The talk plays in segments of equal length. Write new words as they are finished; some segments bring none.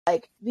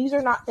Like, these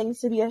are not things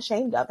to be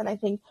ashamed of. And I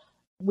think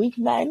weak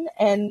men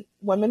and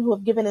women who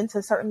have given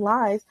into certain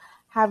lies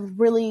have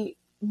really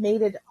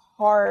made it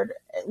hard,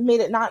 made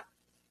it not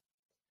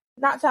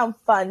sound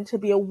fun to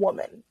be a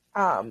woman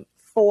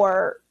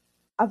for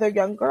other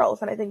young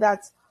girls. And I think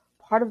that's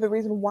part of the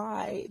reason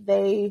why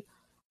they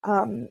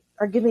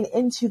are giving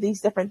into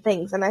these different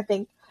things. And I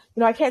think,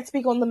 I can't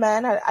speak on the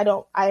men.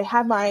 I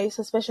have my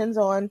suspicions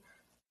on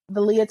the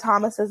Leah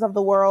Thomases of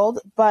the world,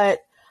 but,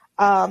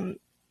 I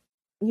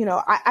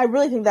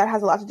really think that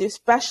has a lot to do,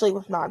 especially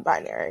with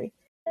non-binary.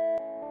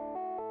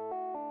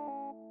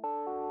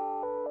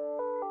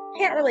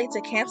 Can't relate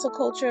to cancel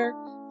culture,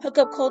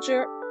 hookup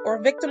culture,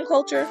 or victim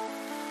culture?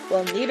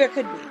 Well, neither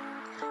could we.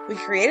 We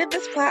created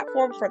this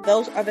platform for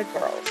those other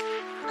girls.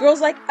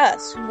 Girls like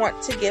us who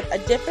want to give a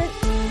different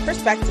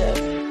perspective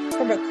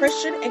from a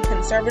Christian and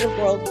conservative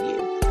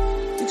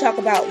worldview. We talk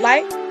about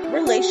life,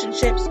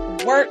 relationships,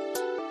 work,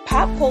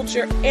 pop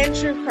culture, and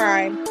true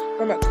crime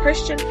from a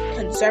Christian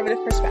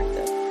conservative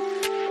perspective.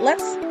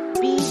 Let's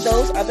be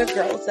those other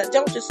girls that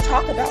don't just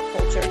talk about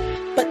culture,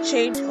 but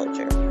change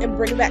culture and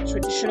bring back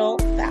traditional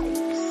values.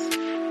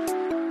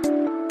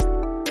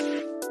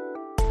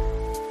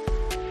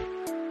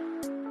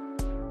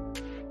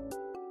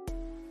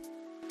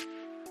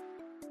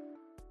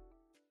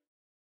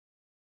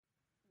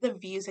 The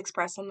views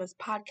expressed on this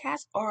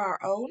podcast are our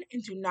own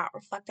and do not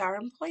reflect our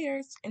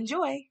employers.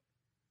 Enjoy!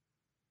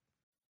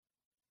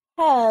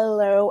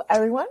 Hello,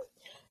 everyone.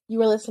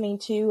 You are listening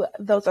to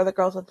Those Other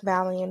Girls with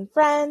Valley and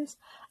Friends.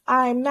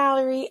 I'm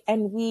Mallory,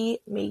 and we,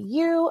 me,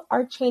 you,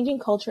 are changing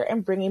culture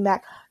and bringing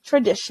back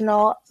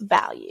traditional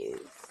values.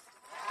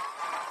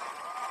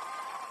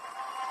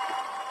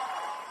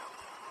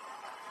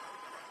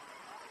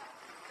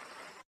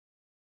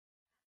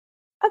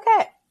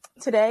 Okay,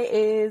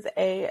 today is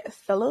a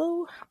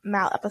solo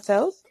Mal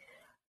episode.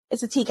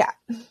 It's a TCAP.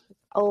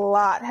 A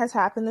lot has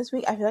happened this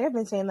week. I feel like I've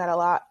been saying that a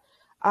lot.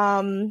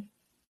 And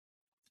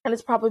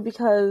it's probably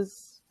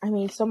because,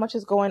 so much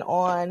is going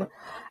on.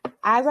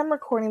 As I'm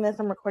recording this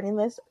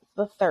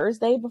the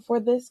Thursday before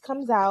this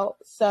comes out.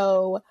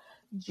 So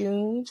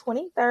June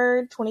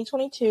 23rd,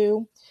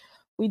 2022,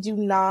 we do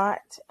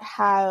not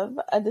have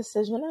a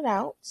decision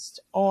announced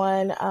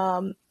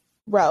on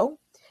Roe.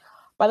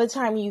 By the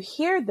time you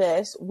hear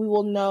this, we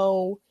will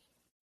know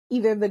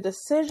either the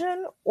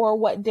decision or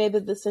what day the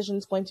decision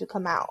is going to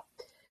come out.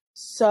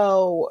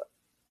 So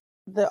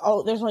there's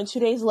only 2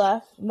 days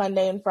left,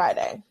 Monday and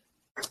Friday.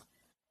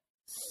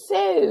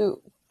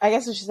 So I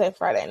guess I should say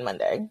Friday and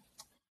Monday.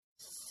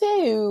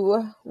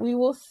 So we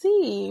will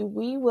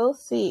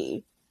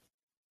see.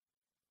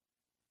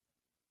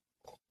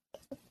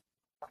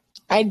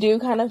 I do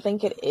kind of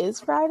think it is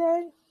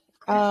Friday.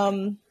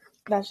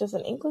 That's just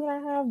an inkling I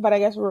have, but I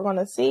guess we're going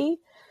to see.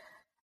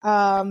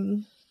 I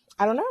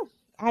don't know.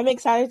 I'm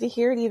excited to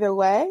hear it either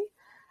way.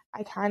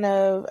 I kind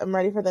of am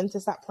ready for them to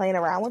stop playing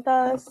around with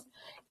us,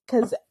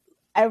 because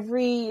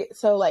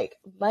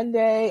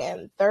Monday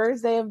and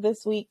Thursday of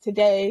this week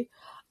today,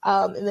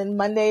 and then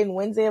Monday and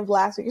Wednesday of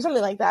last week or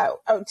something like that,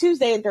 or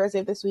Tuesday and Thursday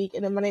of this week,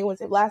 and then Monday and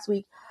Wednesday of last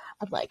week,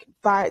 I'm like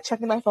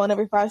checking my phone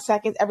every 5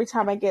 seconds. Every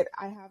time I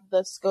have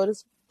the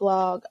SCOTUS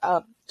blog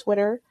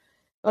Twitter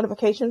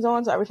notifications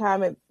on, so every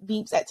time it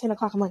beeps at 10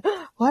 o'clock, I'm like,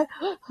 what?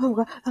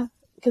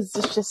 Because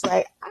it's just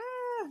like,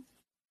 I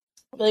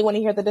really want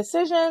to hear the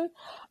decision.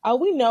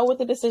 We know what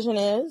the decision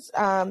is,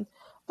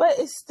 but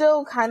it's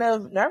still kind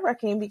of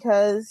nerve-wracking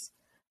because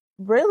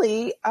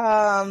really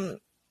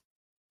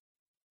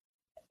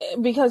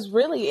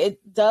it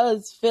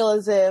does feel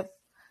as if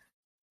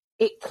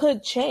it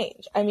could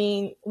change.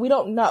 We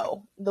don't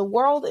know. The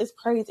world is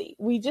crazy.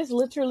 We just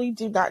literally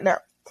do not know.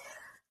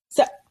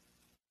 So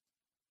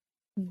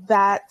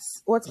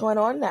that's what's going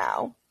on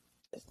now.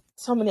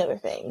 So many other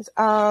things.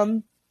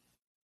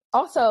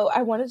 Also,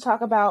 I wanted to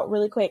talk about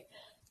really quick,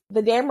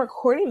 the day I'm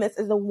recording this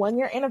is the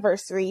 1-year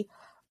anniversary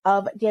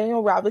of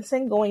Daniel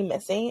Robinson going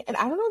missing. And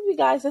I don't know if you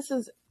guys,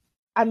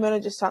 I'm going to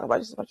just talk about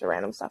just a bunch of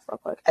random stuff real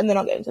quick, and then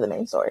I'll get into the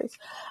main stories.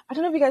 I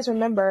don't know if you guys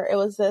remember, it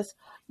was this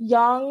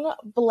young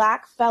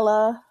Black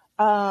fella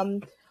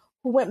who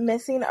went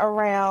missing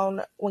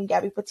around when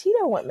Gabby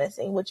Petito went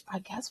missing, which I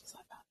guess was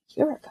about a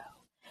year ago.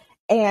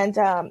 And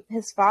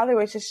his father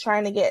was just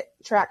trying to get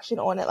traction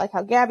on it, like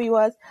how Gabby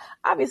was.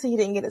 Obviously, he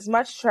didn't get as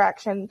much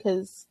traction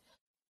because,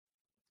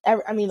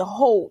 the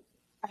whole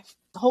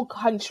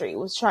country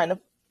was trying to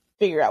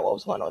figure out what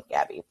was going on with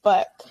Gabby.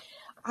 But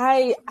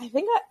I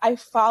think I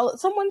followed,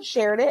 someone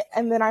shared it,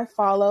 and then I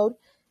followed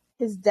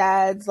his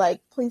dad's,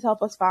 please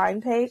help us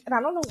find page. And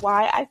I don't know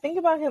why. I think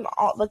about him,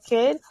 the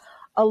kid,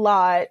 a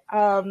lot.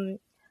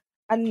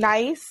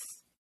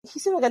 He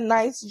seemed like a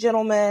nice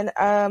gentleman.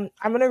 I'm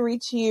going to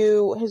read to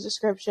you his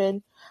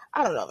description.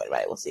 I don't know if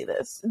anybody will see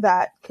this.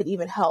 That could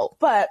even help.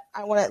 But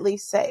I want to at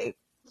least say,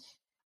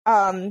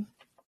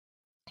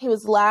 he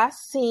was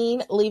last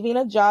seen leaving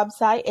a job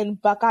site in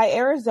Buckeye,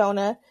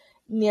 Arizona,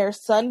 near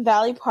Sun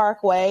Valley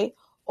Parkway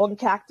on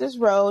Cactus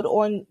Road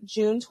on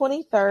June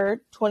 23rd,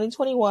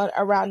 2021,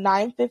 around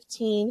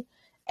 9:15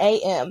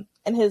 a.m.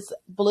 in his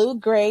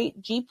blue-gray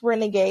Jeep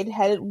Renegade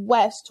headed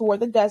west toward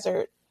the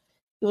desert.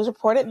 He was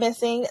reported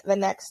missing the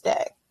next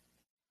day.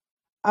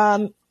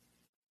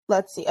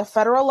 Let's see. A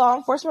federal law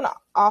enforcement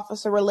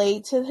officer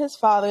relayed to his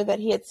father that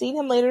he had seen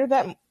him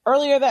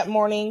earlier that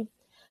morning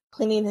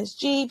cleaning his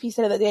Jeep. He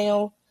said that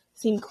Daniel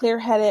seemed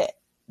clear-headed.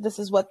 This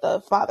is what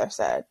the father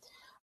said.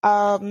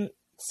 I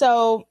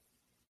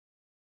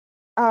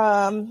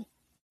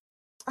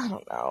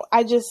don't know.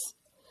 I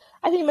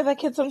think about that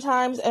kid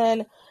sometimes,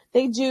 and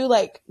they do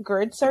like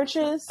grid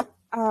searches.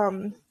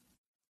 I'll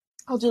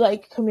do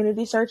like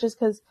community searches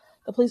because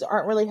the police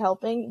aren't really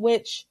helping,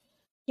 which,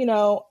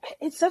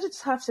 it's such a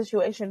tough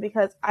situation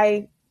because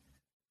I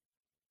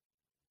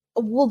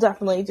will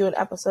definitely do an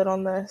episode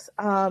on this.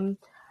 I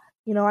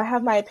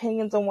have my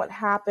opinions on what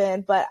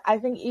happened, but I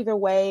think either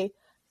way,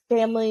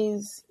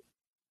 families,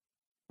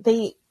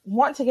 they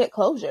want to get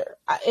closure.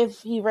 If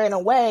he ran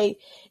away,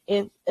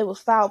 if it was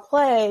foul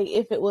play,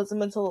 if it was a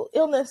mental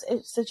illness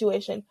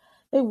situation,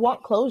 they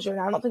want closure.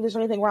 And I don't think there's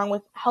anything wrong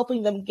with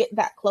helping them get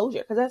that closure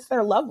because that's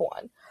their loved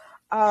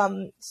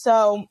one.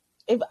 So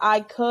if I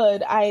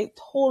could, I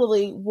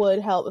totally would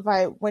help if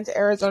I went to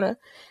Arizona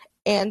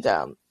and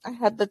I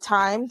had the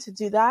time to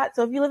do that.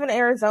 So if you live in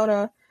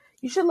Arizona,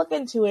 you should look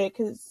into it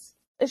because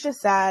it's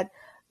just sad.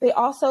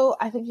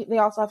 I think they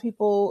also have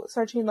people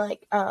searching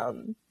like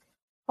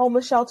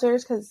homeless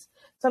shelters because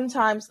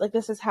sometimes like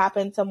this has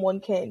happened. Someone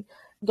can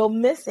go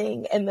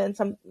missing and then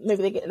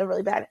maybe they get in a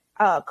really bad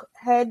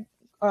head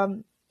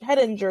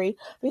injury.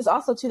 Because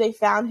also too, they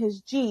found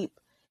his Jeep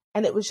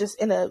and it was just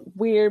in a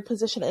weird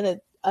position in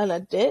a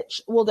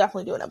ditch. We'll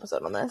definitely do an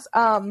episode on this.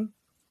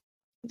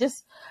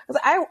 Just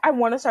because I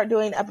want to start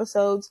doing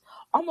episodes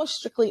almost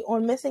strictly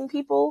on missing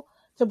people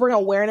to bring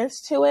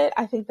awareness to it.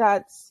 I think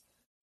that's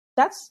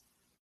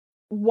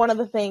one of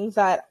the things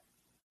that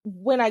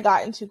when I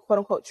got into quote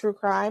unquote true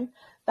crime,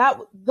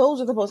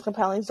 those are the most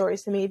compelling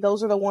stories to me.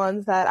 Those are the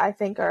ones that I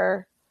think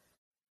are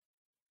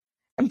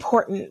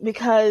important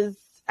because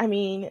I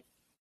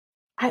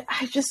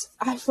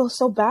feel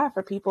so bad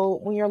for people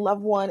when your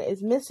loved one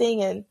is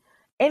missing, and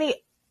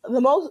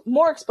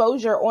more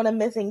exposure on a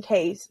missing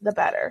case, the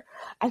better.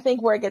 I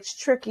think where it gets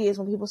tricky is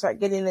when people start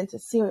getting into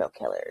serial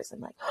killers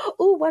and like,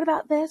 oh, what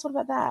about this? What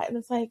about that? And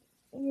it's like,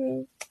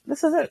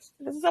 this is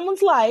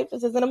someone's life.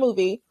 This isn't a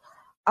movie.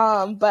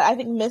 But I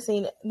think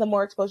missing, the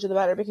more exposure, the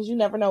better, because you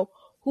never know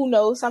who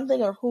knows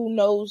something or who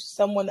knows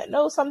someone that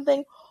knows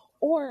something.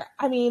 Or,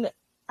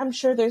 I'm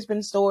sure there's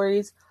been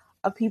stories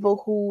of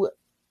people who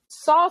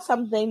saw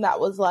something that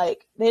was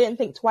like, they didn't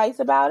think twice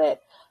about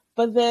it,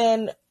 but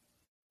then,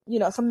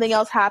 something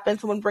else happened,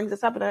 someone brings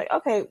this up and they're like,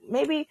 okay,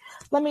 maybe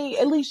let me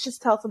at least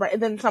just tell somebody,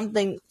 and then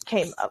something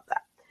came of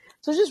that.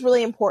 So it's just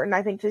really important,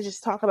 I think, to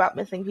just talk about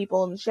missing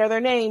people and share their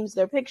names,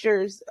 their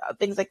pictures,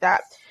 things like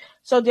that.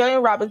 So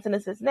Daniel Robinson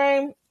is his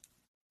name.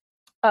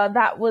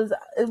 It was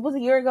a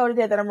year ago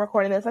today that I'm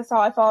recording this. I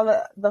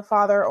follow the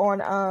father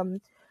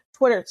on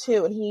Twitter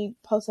too, and he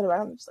posted about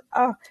it. I'm just like,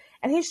 oh,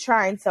 and he's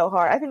trying so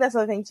hard. I think that's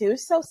the other thing too.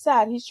 It's so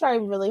sad. He's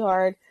trying really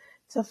hard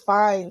to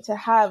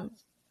have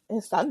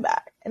his son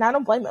back, and I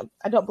don't blame him.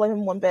 I don't blame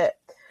him one bit.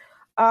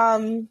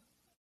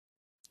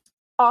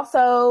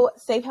 Also,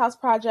 Safe House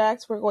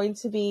Project, we're going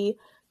to be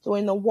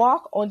doing the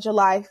walk on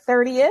July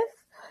 30th.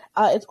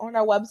 It's on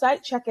our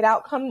website. Check it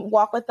out. Come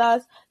walk with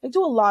us. They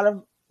do a lot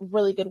of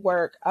really good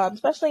work,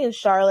 especially in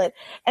Charlotte.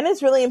 And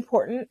it's really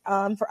important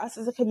for us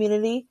as a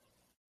community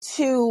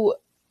to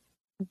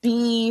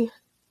be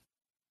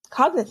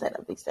cognizant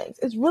of these things.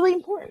 It's really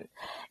important.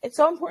 It's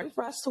so important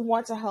for us to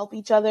want to help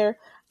each other.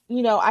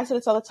 I say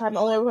this all the time.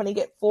 The only way we're going to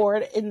get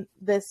forward in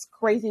this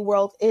crazy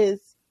world is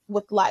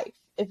with life.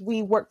 If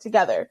we work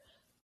together,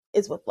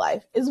 is with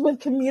life, is with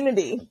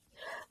community.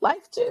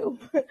 Life too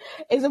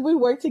is if we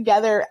work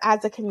together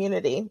as a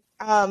community.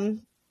 Let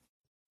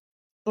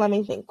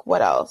me think,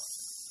 what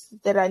else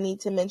did I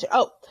need to mention?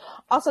 Oh,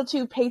 also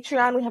to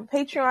Patreon. We have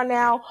Patreon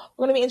now.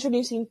 We're going to be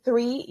introducing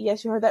 3,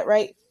 yes, you heard that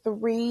right,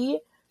 3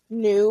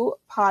 new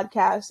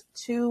podcasts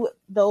to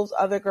Those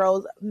Other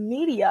Girls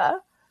Media.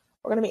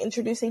 We're going to be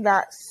introducing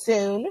that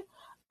soon.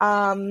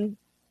 You're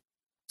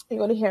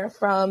going to hear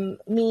from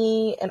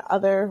me and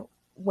other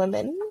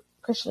women,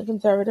 Christian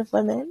conservative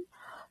women,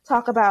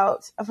 talk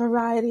about a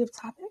variety of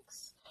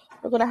topics.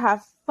 We're going to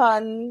have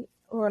fun.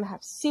 We're going to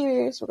have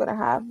serious. We're going to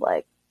have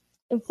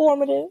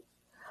informative.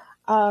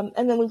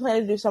 And then we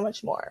plan to do so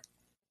much more.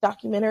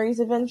 Documentaries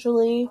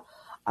eventually.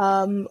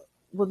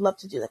 Would love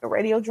to do a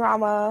radio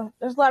drama.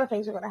 There's a lot of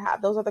things we're going to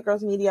have. Those Other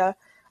Girls Media.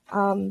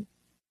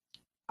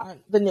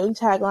 The new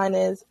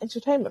tagline is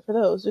entertainment for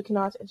those who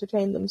cannot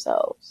entertain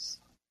themselves.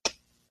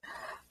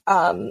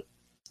 Kind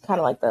of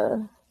like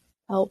the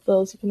help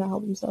those who cannot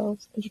help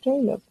themselves.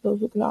 Entertainment for those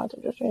who cannot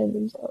entertain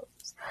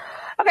themselves.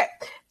 Okay.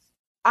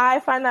 I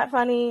find that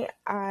funny.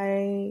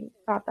 I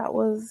thought that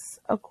was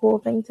a cool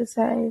thing to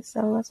say,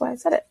 so that's why I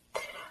said it.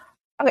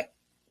 Okay.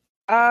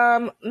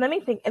 Let me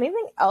think.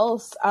 Anything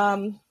else?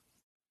 I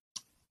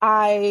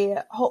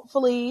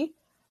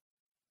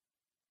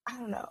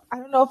don't know. I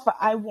don't know if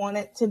I want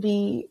it to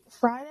be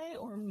Friday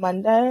or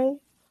Monday.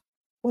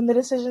 when the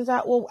decision's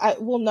out. Well,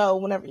 we'll know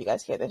whenever you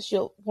guys hear this.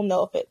 We'll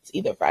know if it's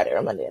either Friday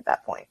or Monday at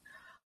that point.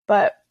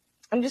 But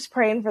I'm just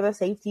praying for the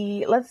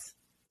safety.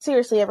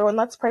 Seriously, everyone,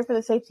 let's pray for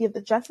the safety of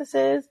the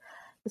justices,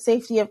 the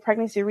safety of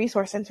pregnancy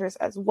resource centers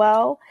as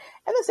well,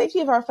 and the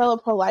safety of our fellow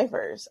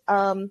pro-lifers.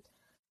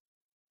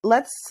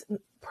 Let's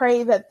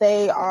pray that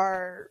they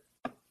are,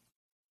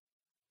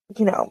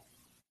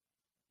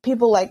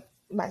 people like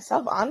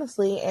myself,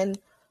 honestly, and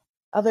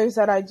others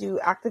that I do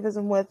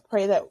activism with,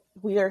 pray that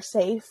we are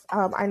safe.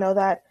 I know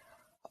that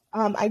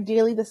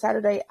ideally the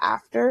Saturday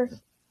after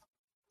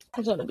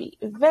there's going to be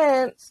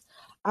events.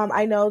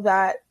 I know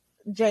that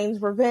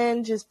Jane's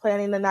Revenge is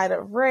planning the Night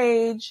of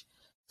Rage.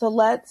 So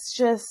let's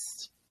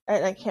just,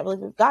 and I can't believe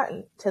we've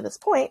gotten to this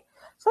point.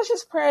 So let's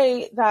just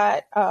pray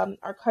that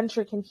our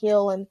country can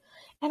heal. And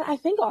I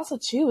think also,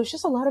 too, it's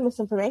just a lot of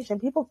misinformation.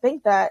 People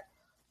think that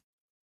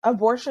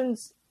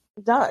abortion's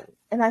done.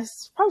 And I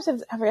probably say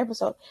this every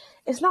episode.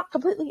 It's not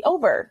completely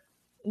over.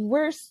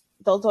 Those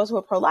of us who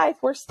are pro-life,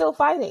 we're still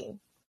fighting.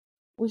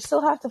 We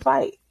still have to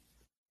fight.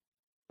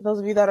 Those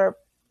of you that are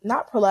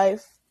not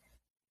pro-life,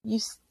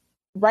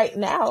 right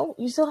now,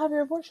 you still have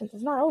your abortions.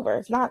 It's not over.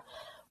 It's not,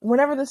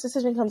 whenever this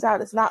decision comes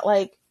out, it's not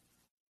like,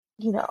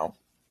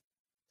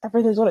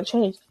 everything's going to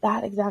change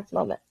that exact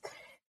moment.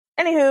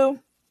 Anywho,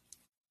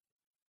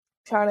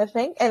 trying to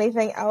think.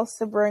 Anything else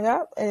to bring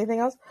up? Anything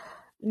else?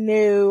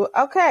 No.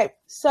 Okay,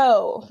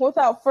 so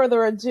without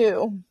further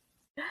ado,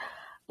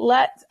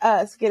 let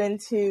us get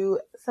into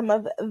some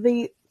of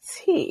the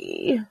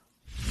tea.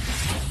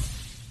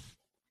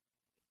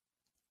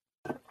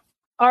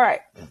 All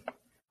right.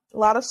 A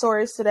lot of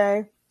stories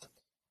today.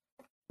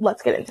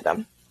 Let's get into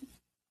them.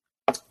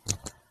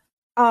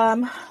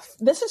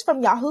 This is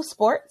from Yahoo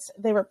Sports.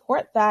 They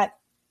report that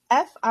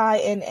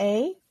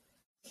FINA,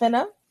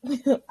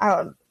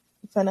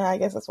 I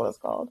guess that's what it's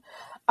called,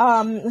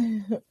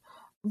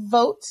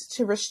 votes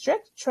to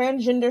restrict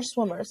transgender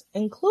swimmers,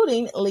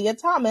 including Leah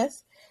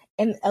Thomas,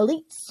 in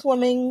elite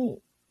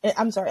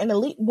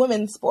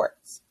women's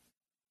sports.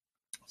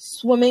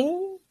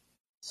 Swimming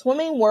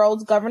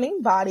World's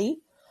governing body,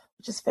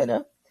 which is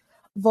FINA,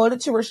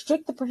 voted to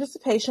restrict the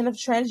participation of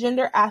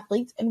transgender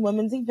athletes in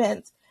women's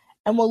events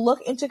and will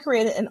look into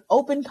creating an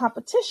open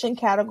competition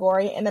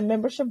category in a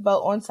membership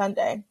vote on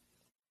Sunday.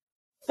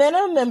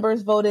 FINA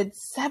members voted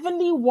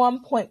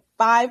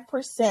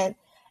 71.5%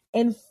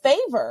 in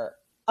favor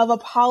of a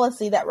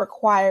policy that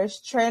requires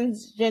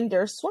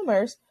transgender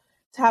swimmers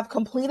to have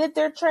completed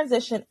their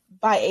transition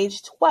by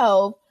age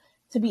 12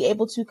 to be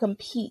able to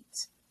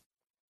compete.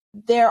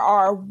 There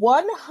are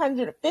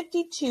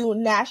 152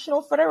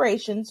 national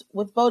federations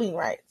with voting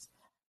rights.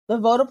 The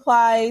vote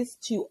applies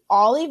to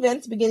all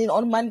events beginning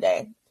on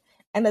Monday,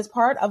 and as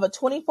part of a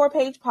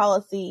 24-page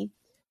policy,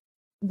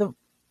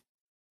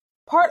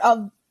 part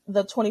of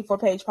the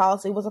 24-page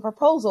policy was a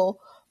proposal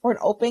for an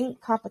open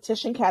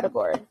competition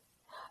category.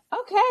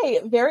 Okay,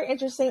 very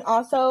interesting.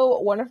 Also,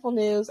 wonderful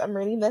news. I'm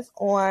reading this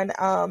on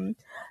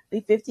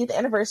the 50th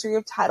anniversary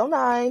of Title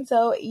IX,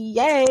 so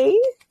yay!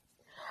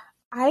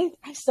 I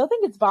still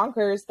think it's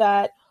bonkers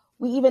that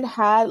we even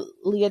had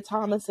Leah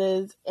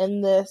Thomas's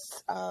in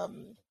this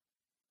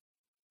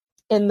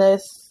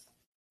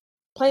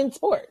playing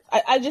sports.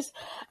 I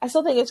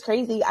still think it's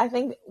crazy. I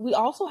think we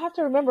also have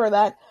to remember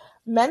that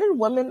men and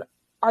women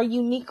are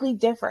uniquely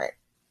different,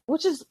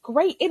 which is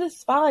great. It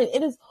is fine.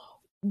 It is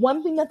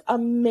one thing that's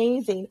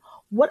amazing.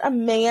 What a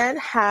man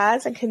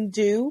has and can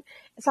do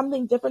is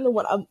something different than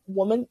what a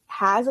woman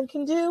has and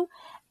can do.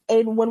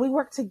 And when we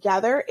work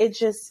together,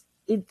 it's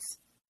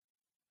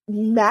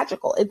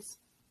magical. It's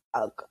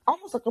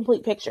almost a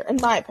complete picture, in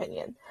my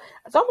opinion.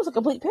 It's almost a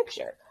complete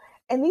picture.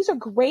 And these are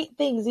great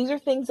things. These are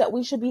things that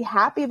we should be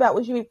happy about.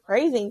 We should be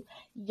praising.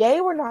 Yay,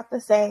 we're not the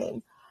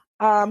same.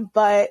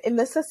 But in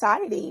this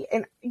society,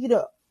 and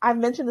I've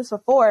mentioned this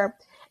before,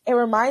 it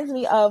reminds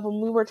me of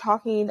when we were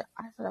talking,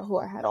 I forgot who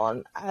I had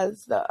on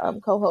as the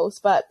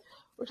co-host, but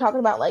we're talking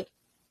about, I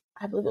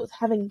believe it was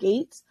Heaven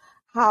Gates,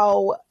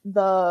 how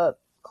the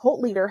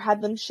cult leader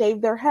had them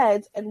shave their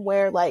heads and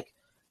wear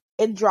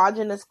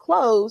androgynous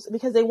clothes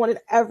because they wanted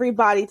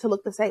everybody to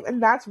look the same.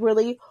 And that's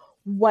really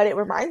what it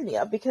reminds me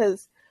of,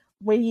 because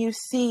when you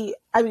see,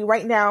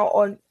 right now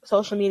on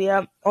social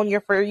media, on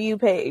your For You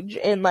page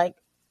and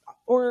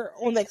or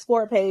on the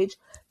Explore page,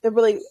 they're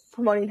really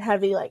promoting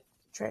heavy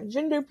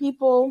transgender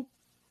people.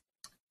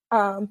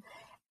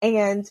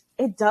 And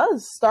it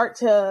does start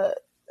to,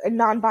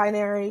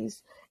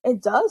 non-binaries, it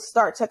does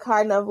start to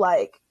kind of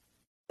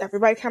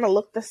everybody kind of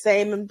look the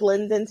same and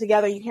blend in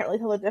together. You can't really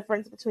tell the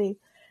difference between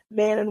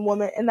man and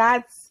woman. And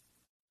that's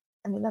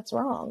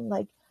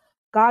wrong.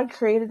 God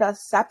created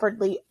us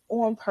separately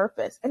on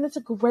purpose. And it's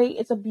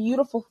a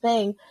beautiful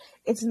thing.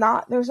 There's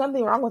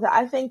nothing wrong with it.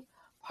 I think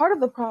part of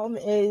the problem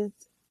is,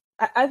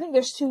 I think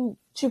there's two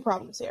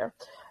problems here.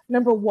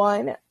 Number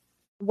one,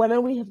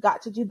 women, we have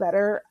got to do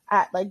better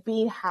at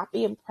being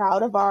happy and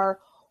proud of our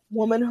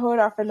womanhood,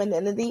 our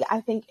femininity.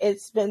 I think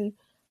it's been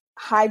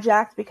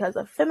hijacked because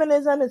of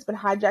feminism. It's been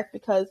hijacked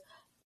because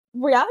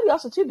reality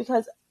also too,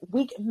 because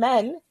weak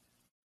men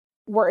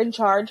were in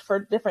charge for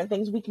different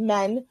things. Weak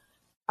men,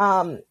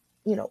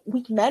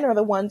 weak men are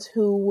the ones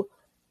who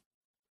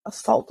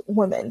assault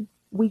women.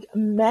 Weak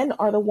men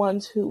are the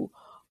ones who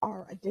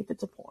are addicted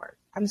to porn.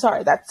 I'm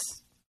sorry,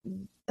 that's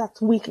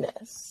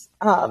weakness.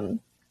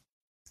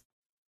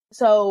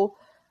 So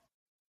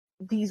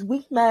these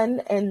weak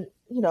men and,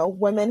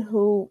 women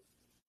who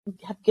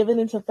have given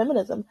into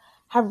feminism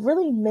have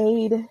really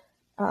made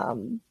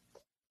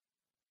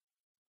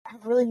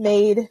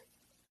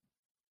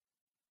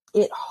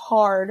it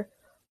hard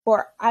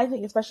for, I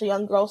think, especially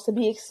young girls to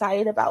be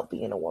excited about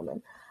being a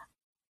woman.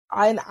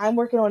 I'm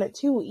working on it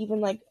too, even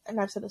like, and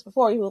I've said this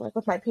before, even like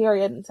with my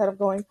period, instead of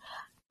going,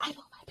 I'm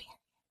on my period.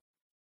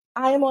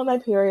 I am on my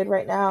period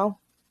right now.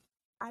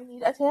 I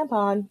need a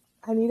tampon.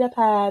 I need a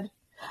pad.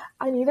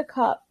 I need a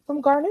cup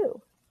from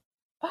Garnu.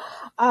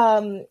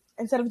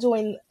 Instead of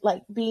doing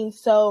like being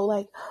so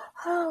like,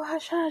 oh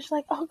hush hush,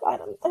 like, oh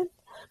God,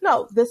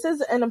 no, this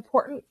is an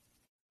important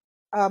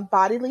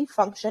bodily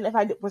function. If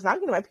I was not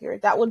getting my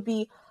period, that would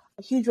be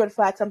a huge red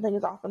flag. Something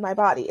is off in my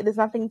body. It is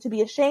nothing to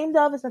be ashamed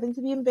of. It's nothing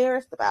to be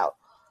embarrassed about.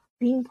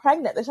 Being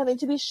pregnant, there's nothing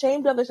to be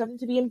ashamed of. There's nothing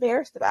to be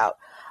embarrassed about.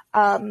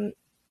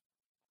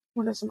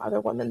 What are some other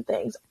women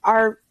things?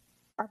 Our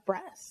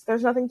breasts.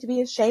 There's nothing to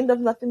be ashamed of.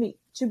 Nothing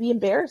to be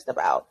embarrassed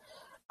about.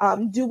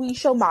 Do we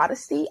show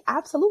modesty?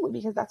 Absolutely,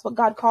 because that's what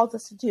God calls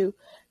us to do,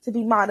 to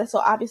be modest. So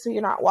obviously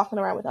you're not walking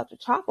around without your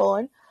top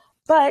on,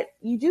 but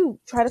you do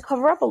try to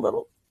cover up a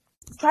little.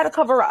 Try to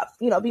cover up,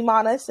 be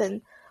modest,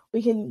 and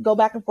we can go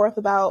back and forth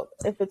about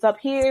if it's up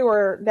here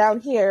or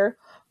down here.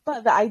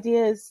 But the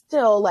idea is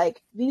still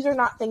like, these are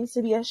not things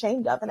to be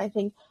ashamed of. And I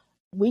think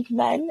weak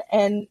men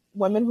and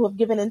women who have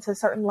given into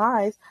certain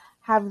lies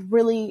have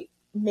really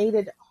made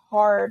it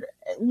hard,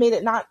 made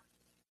it not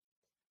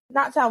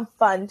sound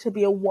fun to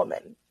be a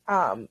woman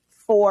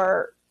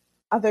for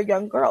other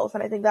young girls.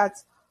 And I think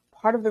that's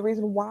part of the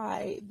reason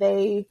why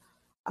they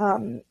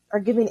are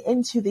giving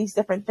into these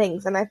different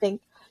things. And I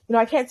think,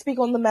 I can't speak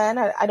on the men.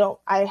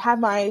 I have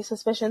my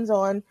suspicions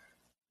on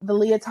the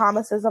Leah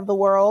Thomases of the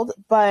world,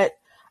 but,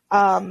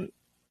 I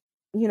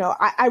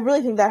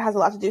really think that has a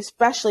lot to do,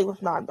 especially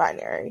with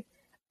non-binary.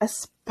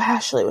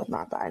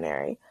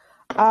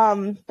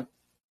 So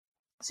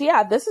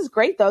yeah, this is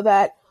great though,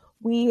 that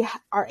we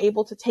are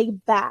able to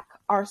take back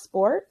our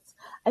sports.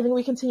 I think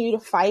we continue to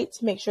fight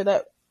to make sure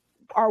that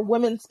our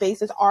women's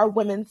spaces are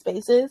women's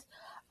spaces,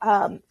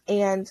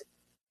 and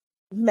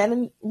men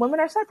and women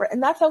are separate,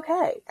 and that's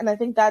okay. And I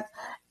think that's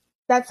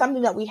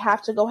something that we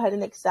have to go ahead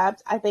and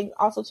accept. I think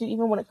also too,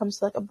 even when it comes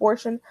to like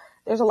abortion,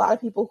 there's a lot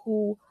of people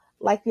who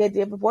like the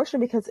idea of abortion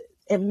because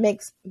it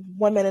makes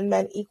women and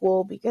men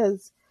equal,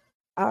 because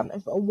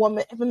if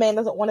a man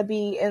doesn't want to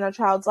be in a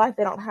child's life,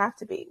 they don't have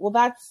to be. Well,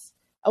 that's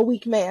a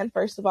weak man,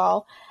 first of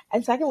all.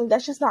 And secondly,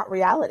 that's just not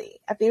reality.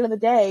 At the end of the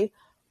day,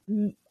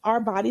 our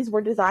bodies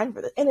were designed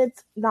for this, and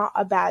it's not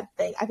a bad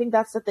thing. I think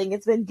that's the thing.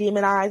 It's been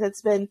demonized.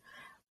 It's been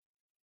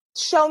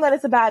shown that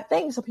it's a bad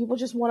thing, so people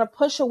just want to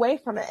push away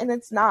from it, and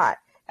it's not.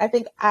 I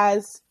think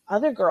as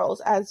other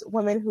girls, as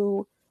women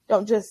who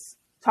don't just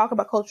talk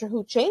about culture,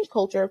 who change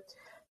culture,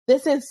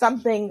 this is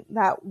something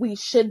that we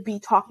should be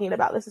talking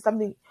about. This is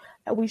something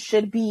that we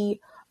should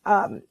be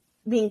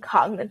being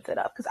cognizant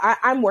of, because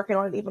I'm working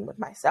on it even with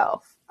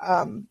myself.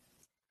 So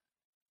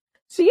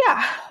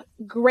yeah,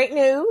 great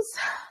news.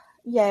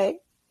 Yay.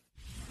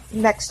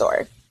 Next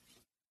story.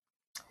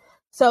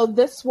 So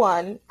this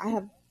one, I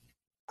have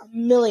a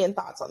million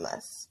thoughts on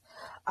this.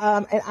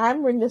 And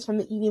I'm reading this from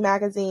the Evie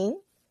magazine.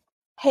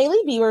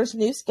 Hailey Bieber's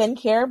new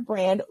skincare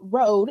brand,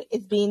 Rhode,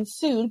 is being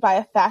sued by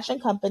a fashion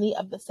company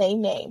of the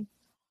same name.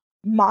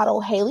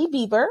 Model Hailey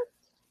Bieber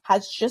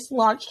has just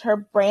launched her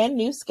brand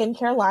new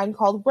skincare line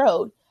called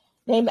Rhode,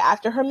 named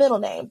after her middle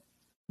name.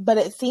 But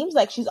it seems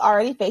like she's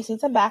already facing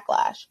some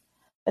backlash.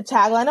 The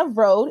tagline of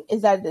Rhode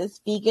is that it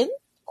is vegan,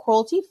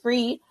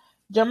 cruelty-free,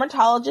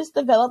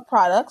 dermatologist-developed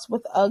products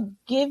with a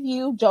give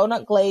you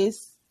donut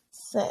glazed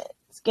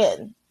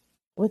skin.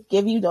 With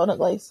give you donut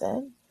glazed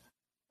skin?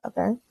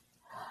 Okay.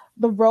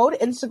 The Rhode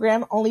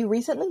Instagram only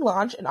recently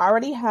launched and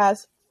already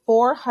has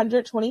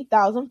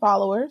 420,000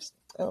 followers.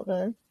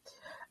 Okay.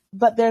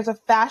 But there's a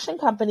fashion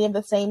company of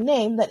the same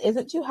name that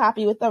isn't too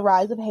happy with the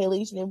rise of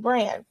Hailey's new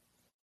brand.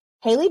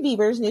 Hailey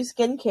Bieber's new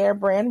skincare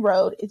brand,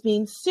 Rhode, is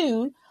being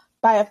sued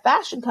by a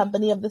fashion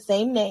company of the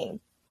same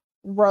name.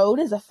 Rhode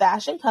is a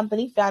fashion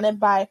company founded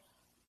by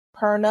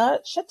Perna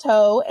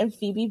Chateau and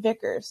Phoebe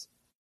Vickers.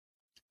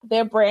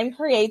 Their brand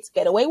creates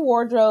getaway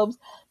wardrobes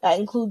that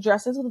include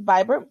dresses with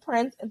vibrant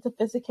prints and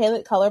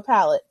sophisticated color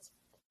palettes.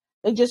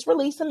 They just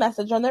released a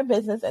message on their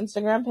business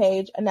Instagram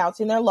page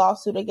announcing their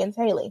lawsuit against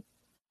Hailey.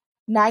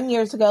 9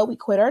 years ago, we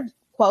quit our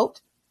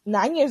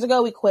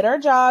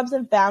jobs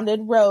and founded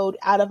Rhode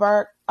out of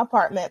our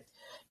apartment,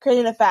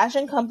 creating a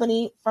fashion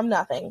company from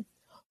nothing.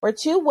 We're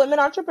two women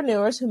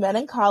entrepreneurs who met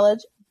in college,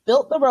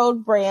 built the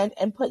Rhode brand,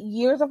 and put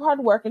years of hard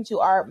work into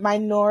our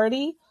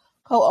minority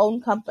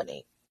co-owned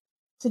company.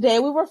 Today,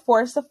 we were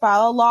forced to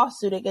file a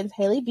lawsuit against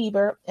Hailey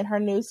Bieber and her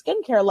new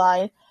skincare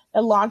line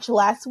that launched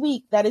last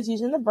week that is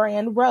using the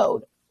brand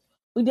Rhode.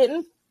 We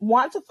didn't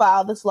want to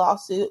file this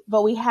lawsuit,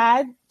 but we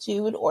had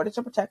to in order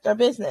to protect our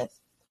business.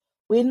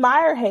 We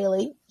admire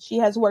Hailey. She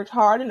has worked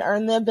hard and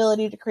earned the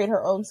ability to create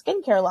her own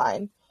skincare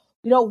line.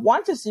 We don't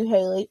want to sue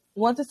Hailey.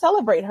 We want to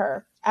celebrate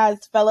her.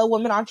 As fellow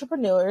women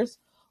entrepreneurs,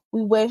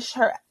 we wish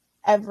her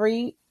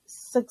every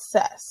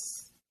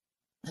success.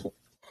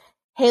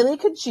 Hailey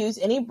could choose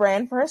any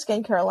brand for her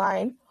skincare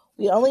line.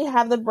 We only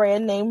have the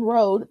brand name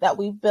Rhode that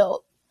we've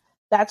built.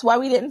 That's why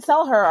we didn't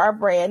sell her our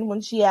brand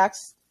when she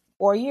asked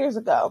 4 years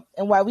ago,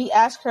 and why we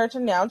asked her to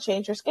now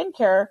change her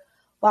skincare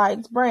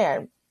line's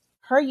brand.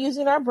 Her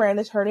using our brand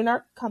is hurting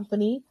our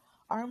company,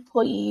 our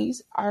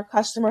employees, our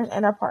customers,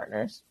 and our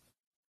partners.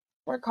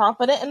 We're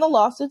confident in the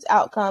lawsuit's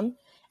outcome,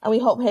 and we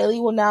hope Hailey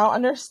will now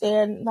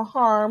understand the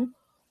harm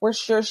we're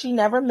sure she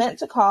never meant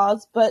to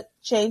cause, but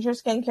change her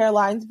skincare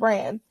line's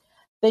brand.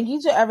 Thank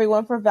you to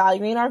everyone for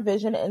valuing our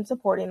vision and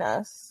supporting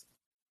us.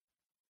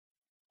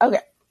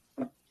 Okay,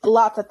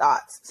 lots of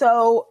thoughts.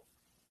 So,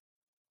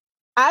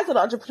 as an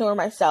entrepreneur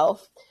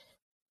myself,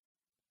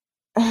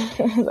 I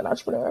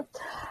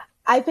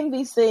think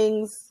these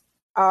things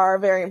are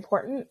very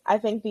important. I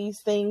think these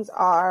things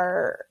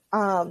are,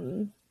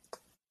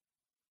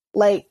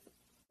 like,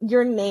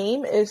 your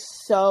name is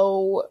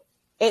it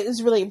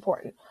is really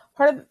important.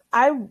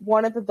 I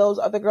wanted those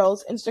other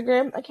girls'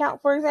 Instagram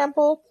account, for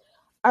example.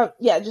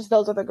 Just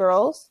those other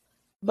girls.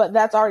 But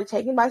that's already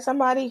taken by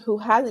somebody who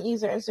hasn't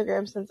used their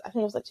Instagram since, I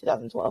think it was like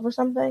 2012 or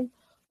something,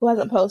 who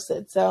hasn't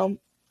posted. So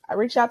I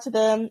reached out to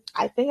them.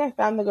 I think I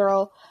found the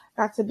girl,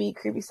 not to be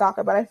creepy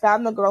stalker, but I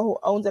found the girl who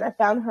owns it. I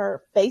found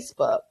her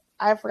Facebook.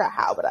 I forgot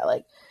how, but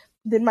I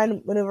did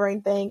my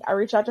maneuvering thing. I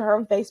reached out to her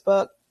on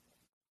Facebook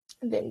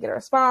and didn't get a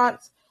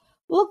response.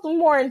 Looked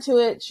more into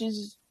it. She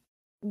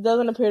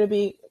doesn't appear to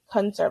be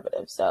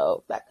conservative,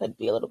 so that could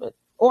be a little bit,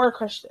 or a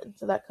Christian,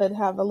 so that could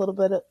have a little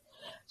bit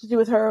to do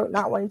with her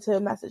not wanting to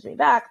message me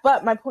back.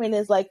 But my point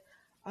is,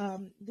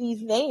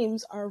 these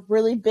names are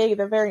really big.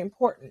 They're very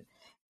important.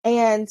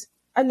 And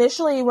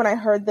initially when I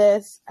heard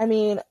this,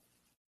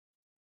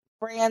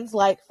 brands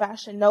like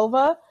Fashion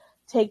Nova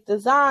take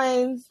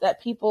designs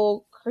that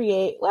people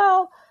create.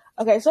 Well,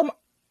 okay, so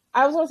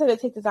I was going to say they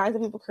take designs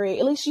that people create.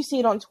 At least you see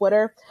it on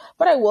Twitter.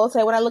 But I will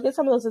say, when I look at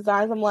some of those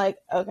designs, I'm like,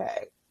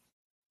 okay,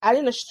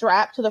 adding a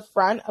strap to the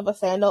front of a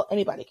sandal,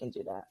 anybody can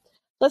do that.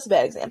 That's a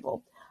bad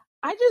example.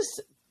 I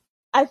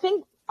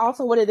think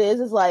also what it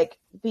is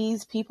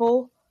these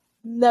people,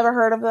 never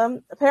heard of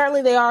them.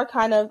 Apparently they are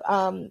kind of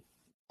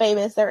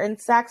famous. They're in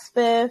Saks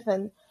Fifth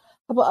and a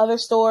couple other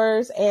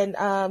stores,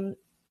 and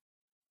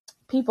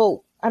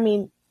people,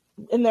 and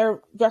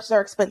their dresses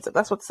are expensive.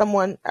 That's what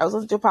I was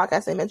listening to a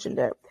podcast, they mentioned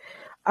it.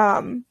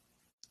 And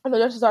the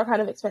dresses are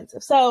kind of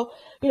expensive. So,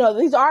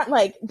 these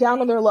aren't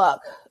down on their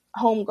luck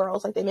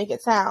homegirls like they make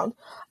it sound.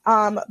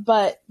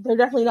 But they're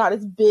definitely not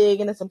as big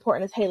and as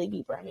important as Hailey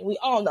Bieber. We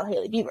all know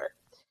Hailey Bieber.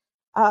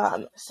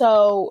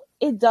 So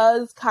it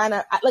does kind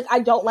of, I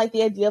don't like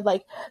the idea of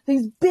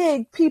these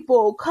big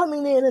people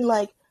coming in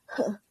and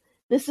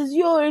this is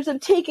yours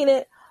and taking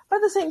it. But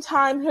at the same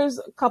time, here's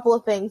a couple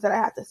of things that I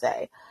have to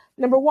say.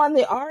 Number one,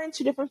 they are in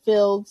two different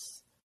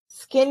fields,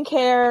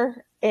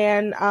 skincare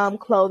and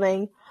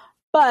clothing.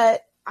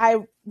 But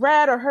I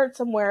read or heard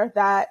somewhere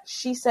that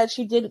she said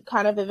she did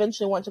kind of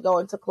eventually want to go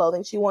into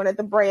clothing. She wanted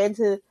the brand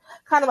to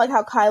kind of like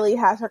how Kylie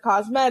has her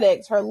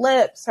cosmetics, her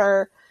lips,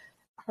 her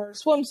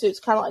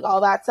swimsuits, kind of like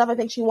all that stuff. I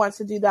think she wants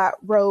to do that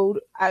Rhode.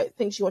 I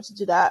think she wants to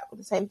do that with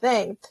the same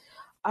thing.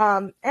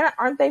 And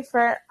aren't they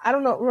friends? I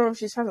don't know. Remember if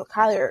she's friends with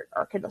Kylie or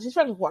Kendall. She's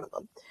friends with one of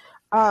them.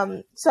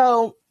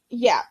 So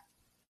yeah.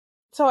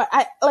 So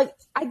I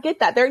get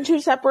that. They're in two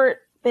separate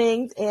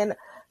things, and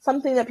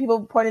something that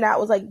people pointed out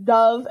was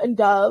Dove and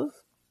Dove.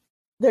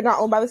 They're not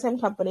owned by the same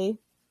company.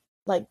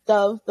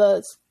 Dove,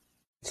 the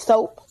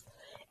soap,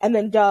 and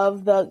then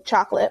Dove, the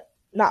chocolate,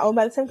 not owned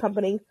by the same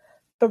company.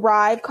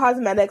 Thrive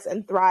Cosmetics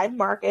and Thrive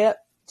Market,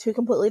 two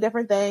completely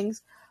different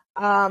things.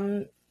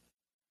 And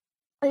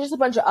just a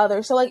bunch of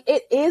others. So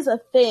it is a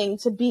thing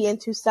to be in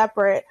two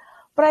separate,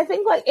 but I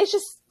think it's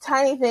just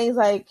tiny things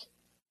and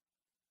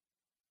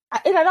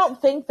I don't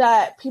think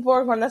that people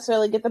are going to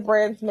necessarily get the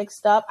brands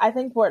mixed up. I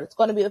think where it's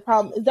going to be the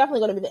problem is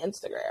definitely going to be the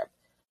Instagram.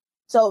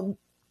 So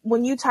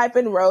when you type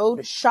in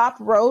Rhode, Shop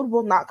Rhode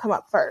will not come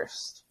up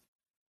first.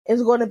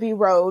 It's going to be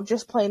Rhode,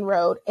 just plain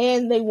Rhode.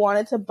 And they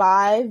wanted to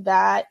buy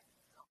that,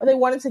 or they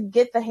wanted to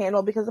get the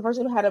handle because the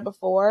person who had it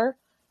before,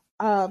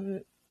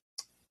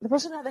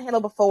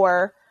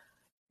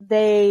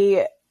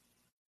 they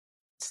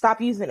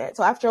stopped using it.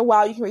 So after a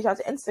while, you can reach out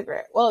to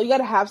Instagram. Well, you got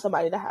to have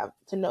somebody to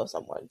know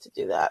someone to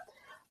do that.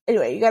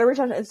 Anyway, you got to reach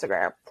out to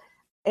Instagram.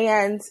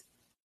 And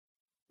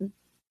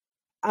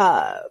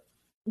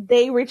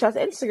they reached out to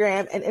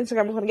Instagram, and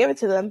Instagram was going to give it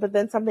to them, but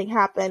then something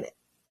happened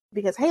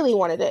because Hailey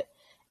wanted it,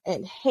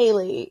 and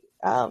Hailey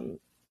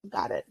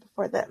got it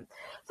for them.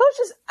 So it's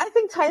just, I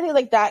think tiny things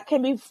like that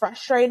can be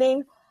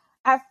frustrating.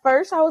 At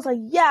first, I was like,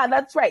 yeah,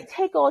 that's right,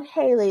 take on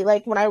Hailey,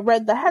 when I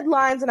read the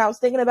headlines and I was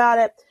thinking about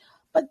it.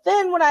 But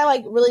then when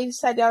I really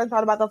sat down and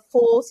thought about the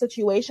full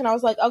situation, I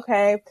was like,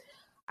 okay,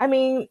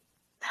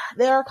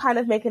 they're kind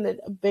of making it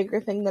a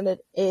bigger thing than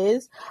it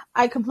is.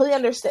 I completely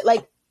understand.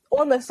 Like,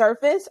 on the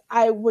surface,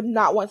 I would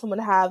not want someone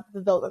to have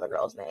those other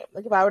girls' name.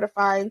 Like, if I were to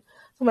find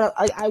someone else,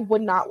 like, I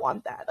would not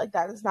want that. Like,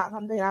 that is not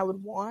something I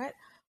would want.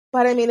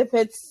 But I mean,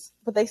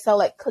 but they sell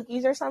like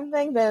cookies or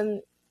something,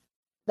 then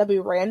that'd be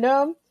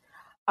random.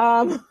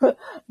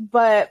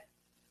 But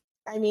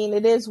I mean,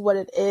 it is what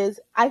it is.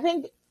 I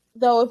think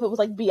though, if it was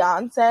like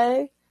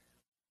Beyonce,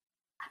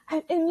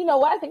 and you know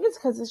what? I think it's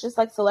because it's just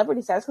like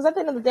celebrity status. Because at the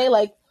end of the day,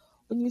 like,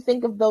 when you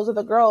think of those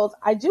other girls,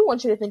 I do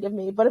want you to think of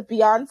me. But if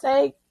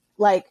Beyonce,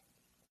 like,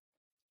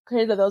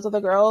 created those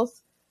other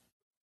girls,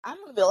 I'm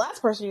gonna be the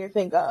last person you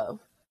think of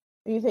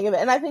when you think of it.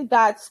 And I think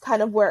that's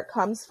kind of where it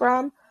comes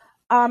from.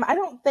 I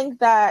don't think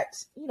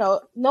that,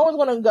 no one's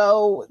gonna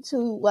go to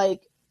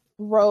like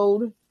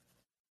Rhode,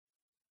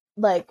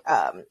 like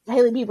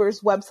Hailey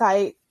Bieber's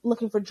website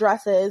looking for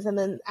dresses and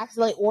then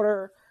accidentally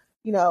order,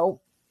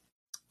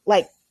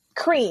 like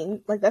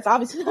cream. Like, that's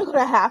obviously not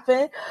gonna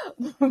happen.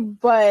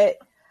 But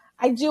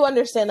I do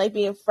understand like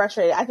being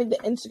frustrated. I think the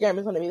Instagram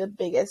is gonna be the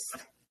biggest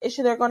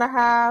issue they're gonna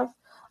have.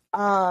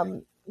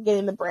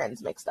 Getting the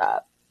brands mixed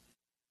up.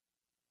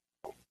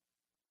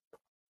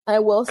 I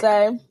will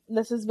say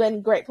this has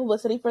been great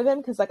publicity for them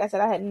because, like I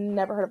said, I had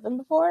never heard of them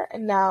before,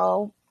 and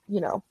now,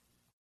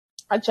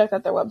 I checked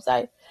out their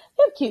website.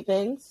 They have cute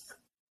things.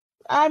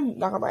 I'm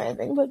not gonna buy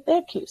anything, but they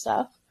have cute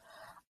stuff.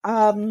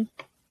 But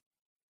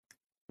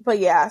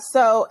yeah,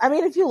 so I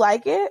mean, if you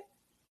like it,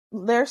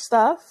 their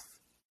stuff,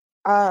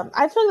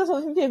 I feel like that's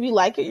what if you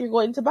like it, you're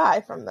going to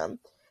buy from them.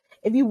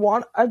 If you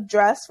want a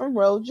dress from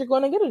Rhode, you're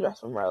going to get a dress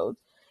from Rhode.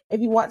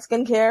 If you want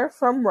skincare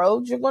from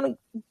Rhode, you're going to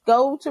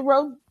go to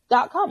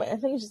Rhode.com. I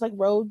think it's just like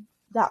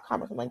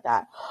Rhode.com or something like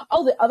that.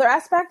 Oh, the other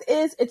aspect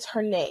is it's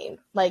her name.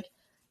 Like,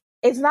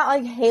 it's not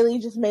like Hailey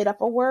just made up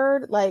a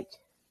word, like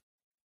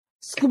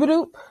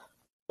Scoobadoop.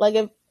 Like,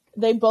 if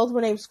they both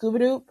were named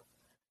Scoobadoop,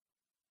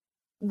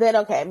 then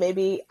okay,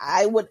 maybe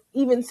I would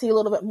even see a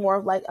little bit more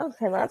of like,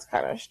 okay, that's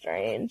kind of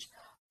strange.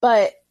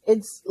 But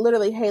it's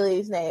literally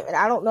Hailey's name, and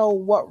I don't know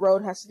what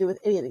Rhode has to do with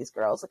any of these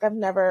girls. Like,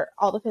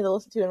 all the things I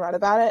listened to and read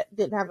about it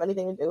didn't have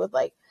anything to do with,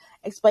 like,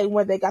 explain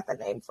where they got the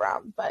name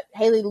from. But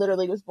Hailey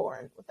literally was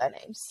born with that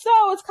name.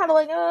 So it's kind of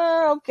like,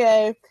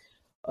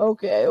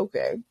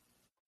 okay.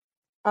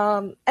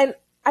 And,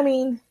 I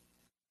mean,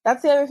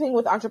 that's the other thing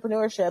with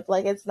entrepreneurship.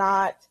 Like, I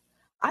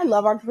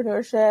love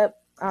entrepreneurship.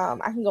 I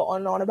can go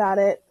on and on about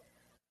it.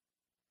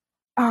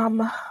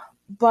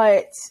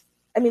 But,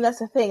 I mean, that's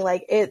the thing.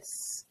 Like,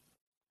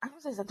 I don't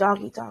say it's a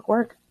dog eat dog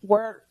work.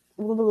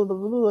 I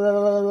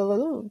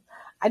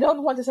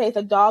don't want to say it's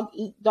a dog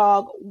eat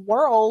dog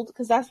world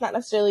because that's not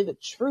necessarily the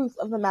truth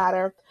of the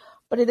matter,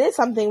 but it is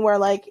something where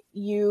like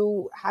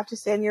you have to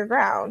stand your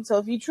ground. So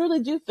if you truly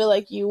do feel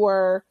like you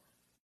were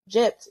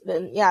gypped,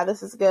 then yeah,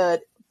 this is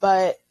good.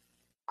 But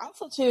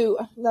also too,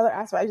 another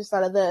aspect I just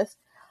thought of this,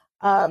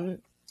 Hailey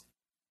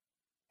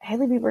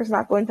Bieber is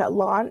not going to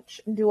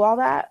launch and do all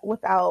that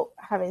without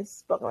having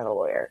spoken with a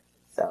lawyer.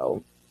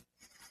 So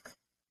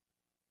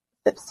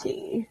sips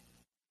tea.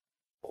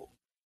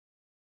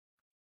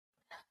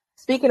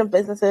 Speaking of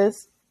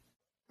businesses,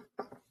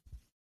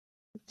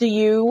 do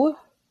you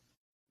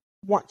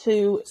want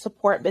to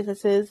support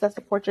businesses that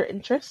support your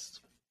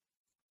interests?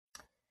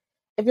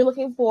 If you're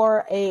looking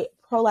for a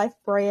pro-life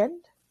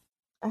brand,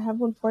 I have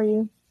one for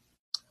you.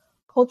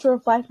 Culture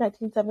of Life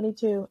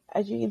 1972.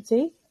 As you can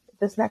see,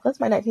 this necklace,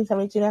 my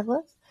 1972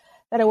 necklace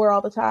that I wear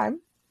all the time,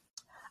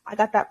 I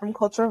got that from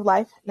Culture of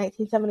Life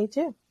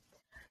 1972.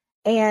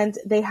 And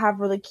they have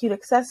really cute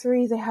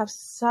accessories. They have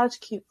such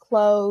cute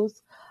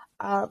clothes.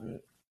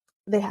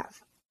 They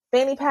have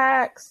fanny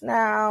packs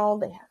now.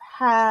 They have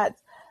hats.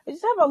 They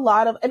just have a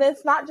lot of, and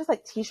it's not just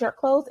like t-shirt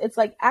clothes. It's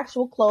like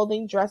actual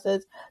clothing,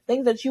 dresses,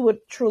 things that you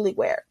would truly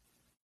wear.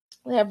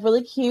 They have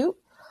really cute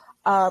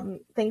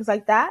things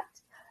like that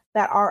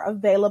are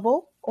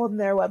available on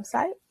their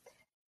website.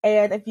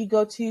 And if you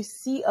go to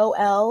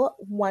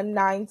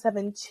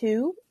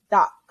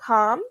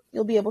col1972.com,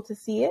 you'll be able to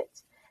see it.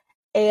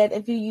 And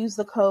if you use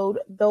the code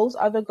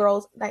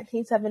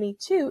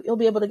THOSEARETHEGIRLS1972, you'll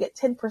be able to get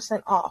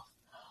 10% off.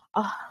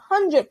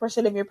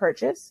 100% of your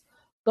purchase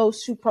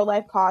goes to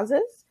pro-life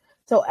causes.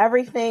 So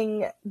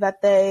everything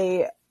that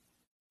they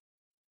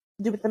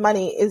do with the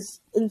money is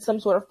in some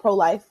sort of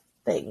pro-life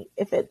thing.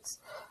 If it's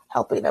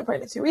helping a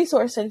pregnancy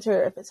resource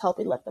center, if it's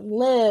helping let them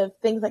live,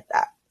 things like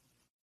that.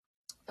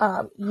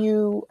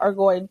 You are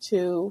going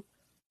to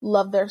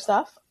love their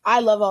stuff.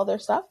 I love all their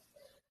stuff.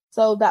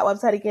 So that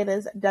website again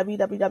is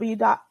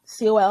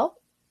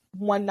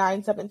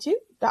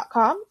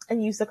www.col1972.com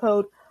and use the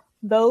code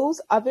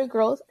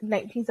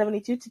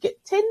THOSEOTHERGIRLS1972 to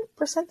get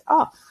 10%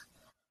 off.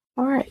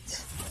 All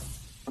right.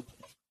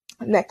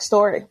 Next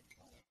story.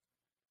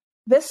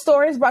 This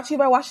story is brought to you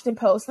by Washington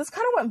Post. This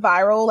kind of went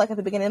viral like at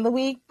the beginning of the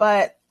week,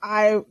 but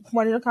I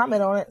wanted to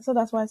comment on it, so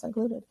that's why it's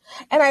included.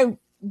 And I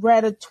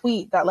read a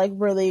tweet that like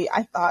really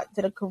I thought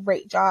did a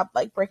great job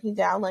like breaking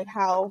down like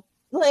how,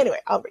 well, anyway,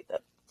 I'll read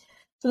them.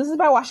 So this is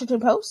by Washington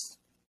Post.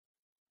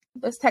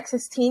 This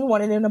Texas teen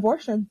wanted an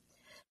abortion.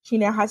 She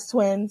now has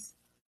twins.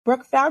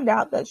 Brooke found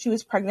out that she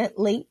was pregnant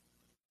late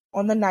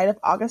on the night of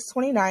August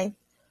 29th,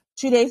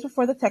 2 days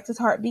before the Texas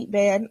heartbeat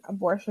banned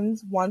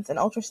abortions once an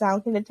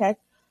ultrasound can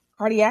detect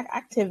cardiac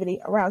activity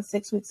around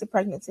 6 weeks of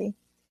pregnancy.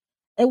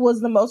 It was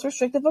the most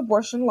restrictive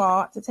abortion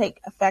law to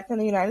take effect in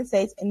the United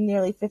States in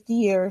nearly 50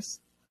 years.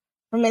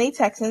 For many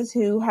Texans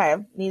who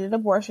have needed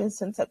abortions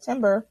since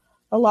September,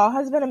 the law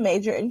has been a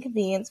major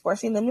inconvenience,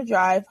 forcing them to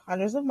drive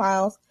hundreds of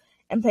miles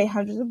and pay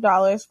hundreds of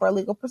dollars for a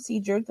legal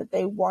procedure that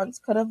they once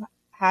could have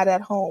had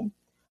at home.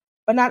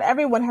 But not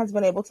everyone has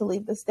been able to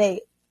leave the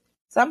state.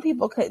 Some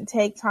people couldn't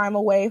take time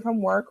away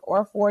from work or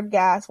afford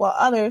gas, while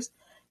others,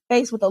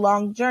 faced with a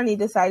long journey,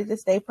 decided to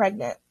stay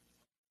pregnant.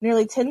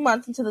 Nearly 10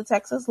 months into the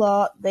Texas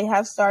law, they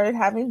have started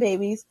having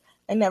babies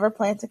they never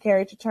planned to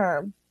carry to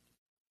term.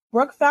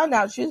 Brooke found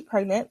out she was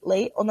pregnant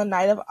late on the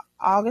night of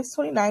August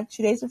 29th,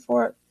 2 days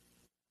before.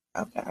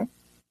 Okay.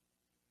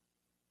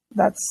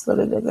 That's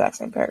literally the exact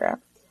same paragraph.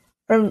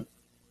 Okay,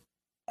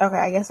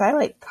 I guess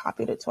I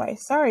copied it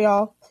twice. Sorry,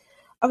 y'all.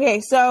 Okay,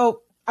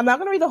 so I'm not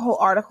going to read the whole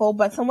article,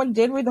 but someone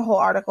did read the whole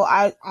article.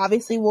 I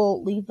obviously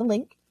will leave the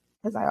link,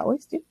 because I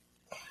always do.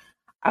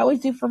 I always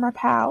do for my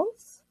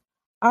pals.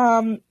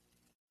 But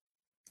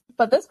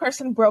this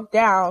person broke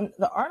down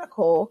the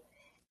article,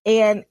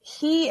 and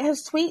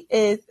his tweet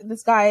is,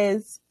 this guy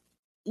is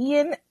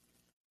Ian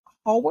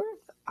Haworth.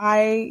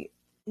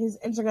 His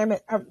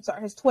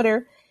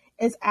Twitter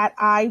is at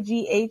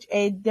IGHAWORTH.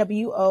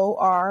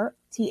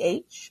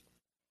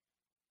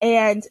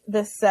 And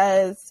this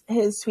says,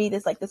 his tweet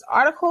is this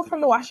article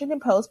from the Washington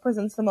Post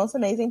presents the most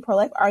amazing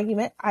pro-life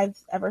argument I've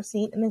ever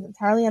seen and is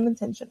entirely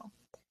unintentional.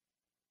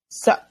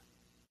 So,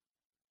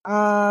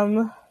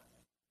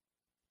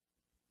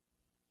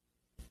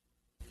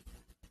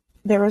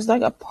 there was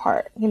a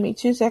part. Give me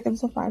 2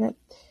 seconds to find it.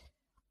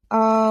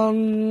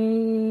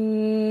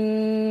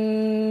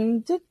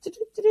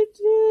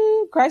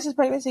 Crisis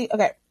pregnancy.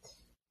 Okay.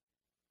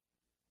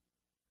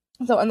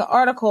 So in the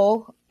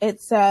article, it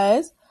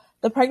says,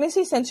 the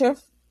pregnancy center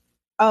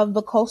of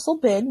the Coastal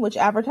Bend, which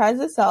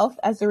advertises itself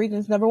as the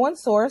region's #1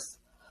 source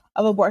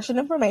of abortion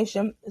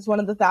information, is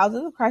one of the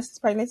thousands of crisis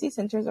pregnancy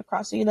centers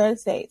across the United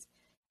States.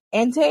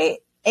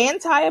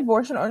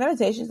 Anti-abortion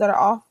organizations that are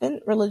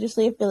often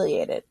religiously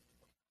affiliated.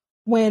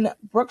 When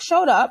Brooke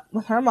showed up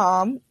with her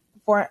mom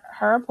for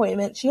her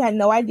appointment, she had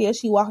no idea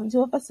she walked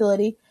into a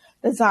facility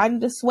designed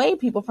to dissuade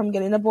people from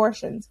getting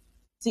abortions.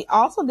 She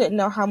also didn't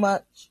know how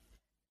much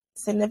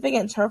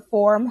significance her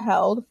form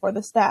held for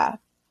the staff.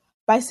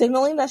 By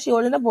signaling that she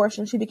owed an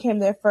abortion, she became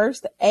their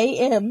first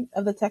AM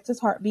of the Texas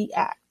Heartbeat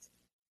Act.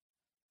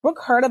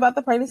 Brooke heard about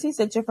the pregnancy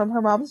center from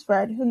her mom's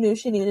friend, who knew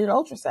she needed an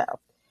ultrasound.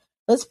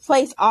 This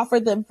place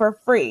offered them for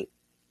free.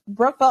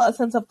 Brooke felt a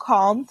sense of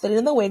calm sitting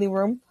in the waiting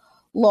room,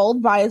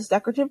 lulled by its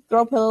decorative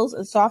throw pillows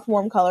and soft,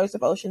 warm colors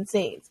of ocean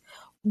scenes.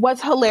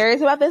 What's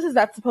hilarious about this is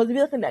that's supposed to be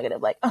a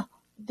negative.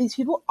 These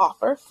people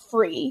offer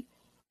free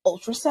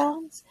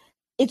ultrasounds.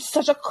 It's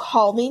such a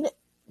calming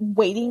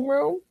waiting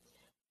room.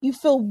 You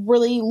feel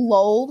really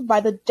lulled by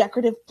the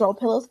decorative throw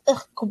pillows.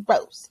 Ugh,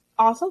 gross.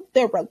 Also,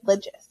 they're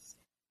religious.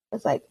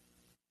 It's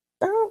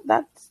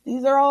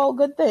these are all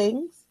good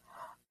things.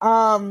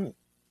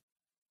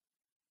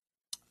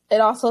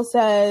 It also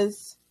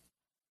says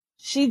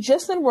she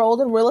just enrolled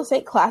in real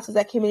estate classes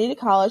at community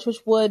college,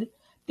 which would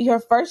be her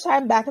first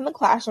time back in the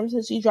classroom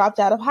since she dropped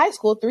out of high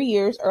school 3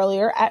 years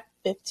earlier at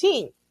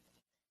 15.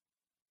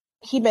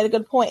 He made a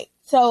good point.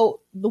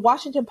 So the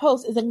Washington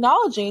Post is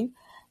acknowledging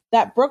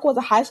that Brooke was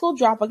a high school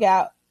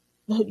dropout.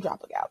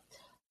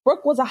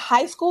 Brooke was a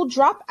high school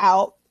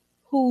dropout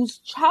whose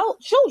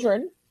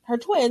children, her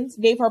twins,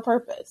 gave her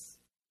purpose.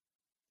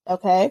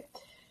 Okay.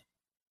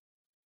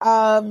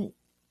 And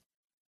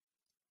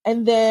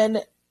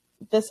then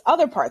this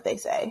other part, they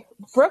say,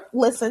 Brooke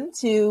listened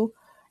to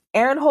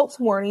Aaron Holt's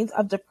warnings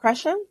of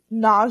depression,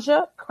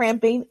 nausea,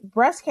 cramping,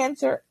 breast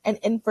cancer, and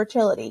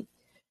infertility.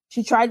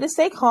 She tried to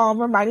stay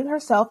calm, reminding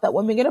herself that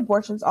women get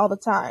abortions all the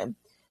time.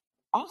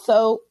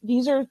 Also,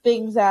 these are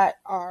things that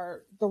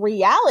are the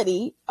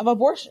reality of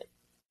abortion.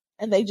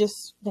 And they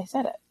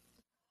said it.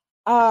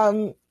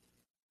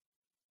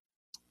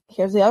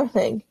 Here's the other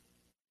thing.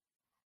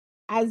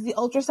 As the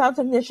ultrasound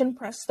technician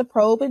pressed the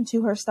probe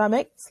into her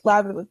stomach,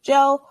 slathered with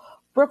gel,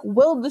 Brooke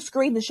willed the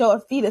screen to show a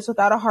fetus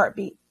without a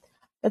heartbeat.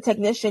 The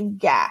technician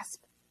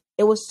gasped.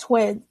 It was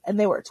twins, and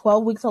they were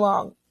 12 weeks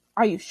along.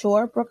 Are you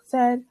sure? Brooke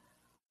said.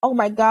 Oh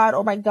my God,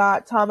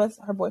 Thomas,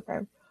 her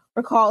boyfriend,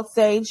 recalled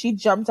saying. She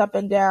jumped up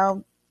and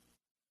down.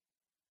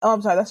 Oh,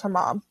 I'm sorry, that's her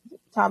mom.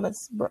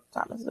 Thomas is what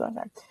I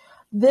said.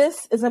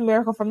 This is a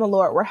miracle from the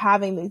Lord. We're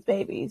having these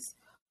babies.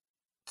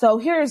 So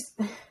here's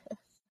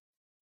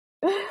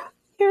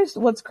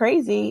what's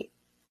crazy.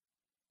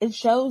 It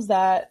shows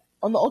that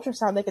on the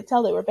ultrasound, they could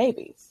tell they were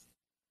babies.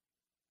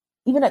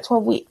 Even at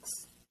 12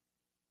 weeks,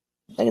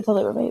 they could tell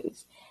they were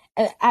babies.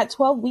 And at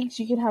 12 weeks,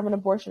 you can have an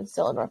abortion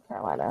still in North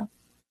Carolina.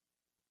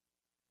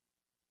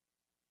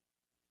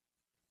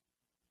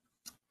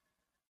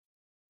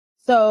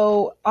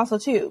 So, also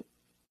too,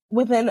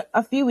 within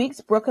a few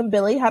weeks, Brooke and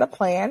Billy had a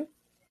plan.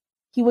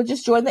 He would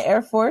just join the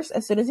Air Force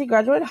as soon as he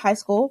graduated high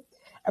school,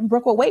 and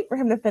Brooke would wait for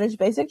him to finish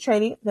basic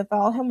training, then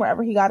follow him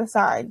wherever he got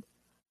assigned.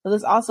 So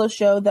this also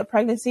showed that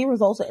pregnancy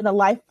resulted in a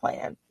life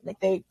plan. Like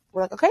they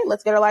were like, okay,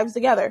 let's get our lives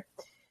together.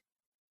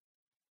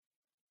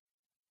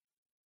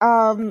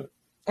 And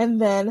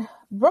then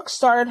Brooke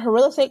started her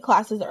real estate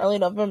classes in early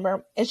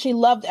November, and she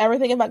loved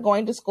everything about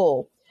going to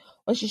school.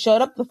 When she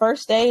showed up the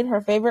first day in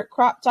her favorite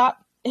crop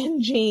top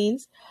and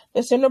jeans,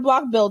 the cinder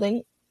block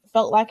building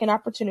felt like an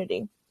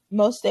opportunity.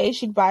 Most days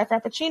she'd buy a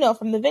Frappuccino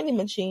from the vending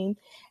machine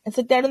and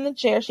sit down in the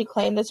chair she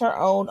claimed as her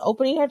own,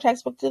 opening her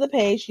textbook to the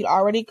page she'd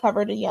already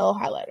covered in yellow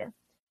highlighter.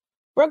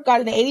 Brooke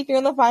got an 83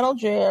 on the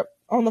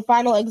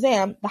final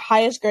exam, the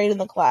highest grade in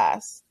the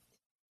class.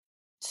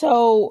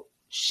 So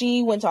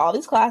she went to all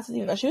these classes,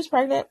 even though she was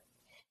pregnant,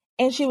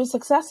 and she was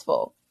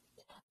successful.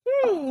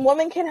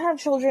 Women can have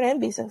children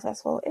and be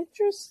successful.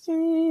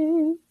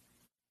 Interesting.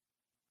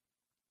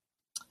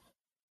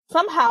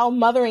 Somehow,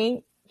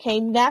 mothering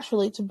came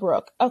naturally to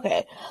Brooke.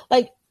 Okay,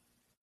 like,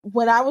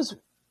 when I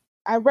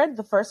read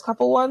the first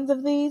couple ones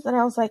of these, and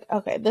I was like,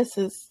 okay, this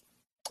is...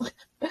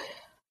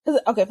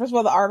 Okay, first of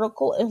all, the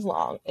article is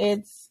long.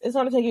 It's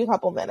going to take you a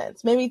couple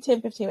minutes, maybe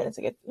 10, 15 minutes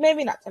to get,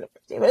 maybe not 10 or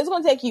 15, but it's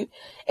going to take you,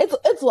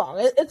 it's long.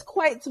 It's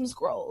quite some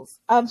scrolls.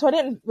 So I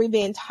didn't read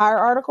the entire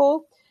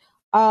article.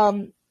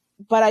 But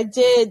I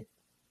did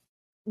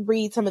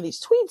read some of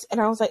these tweets and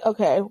I was like,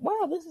 okay,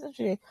 wow, this is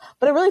interesting.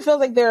 But it really feels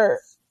like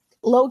they're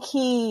low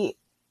key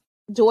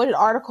doing an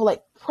article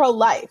like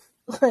pro-life,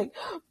 like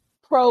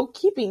pro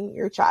keeping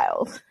your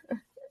child.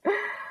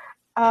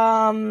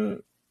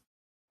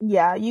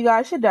 Yeah, you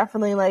guys should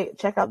definitely like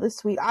check out this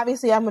tweet.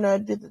 Obviously, I'm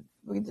gonna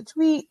read the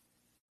tweet.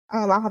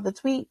 I'll have the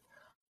tweet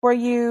for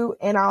you,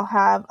 and I'll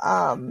have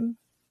I'll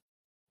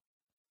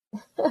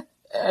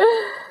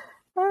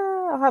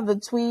have the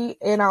tweet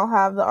and I'll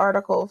have the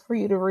article for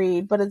you to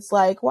read. But it's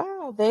like,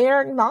 wow, they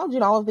are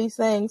acknowledging all of these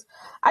things.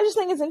 I just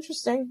think it's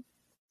interesting,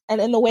 and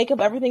in the wake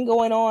of everything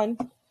going on,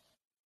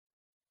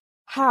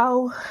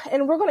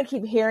 and we're gonna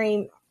keep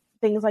hearing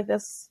things like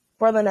this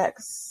for the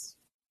next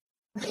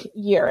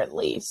year at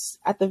least,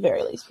 at the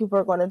very least. People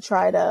are going to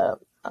try to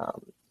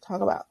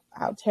talk about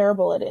how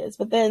terrible it is,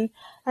 but then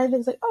I think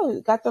it's like, oh,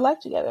 got their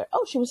life together,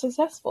 oh, she was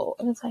successful,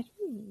 and it's like,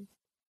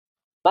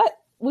 but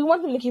we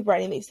want them to keep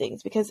writing these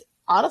things because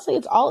honestly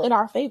it's all in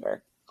our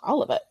favor,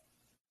 all of it.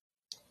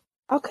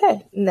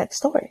 Okay, next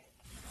story.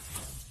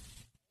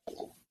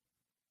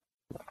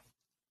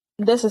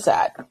 This is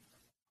sad.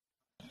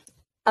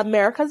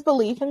 America's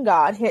belief in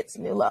God hits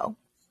new low.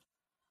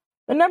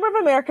 The number of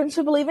Americans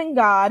who believe in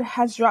God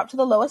has dropped to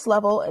the lowest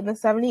level in the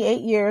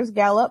 78 years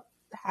Gallup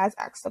has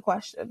asked the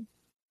question.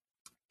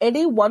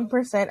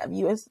 81% of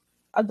U.S.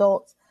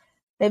 adults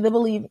say they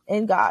believe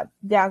in God,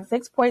 down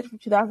 6 points from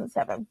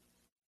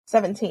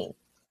 2017.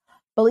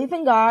 Belief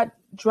in God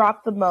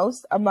dropped the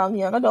most among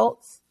young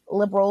adults,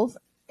 liberals,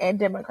 and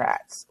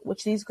Democrats,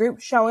 which these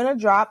groups showing a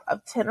drop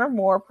of 10 or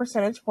more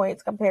percentage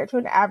points compared to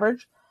an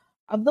average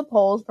of the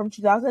polls from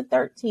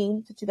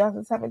 2013 to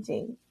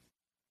 2017.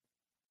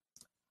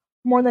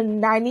 More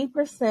than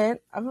 90%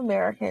 of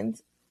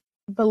Americans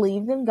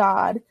believed in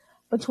God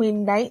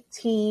between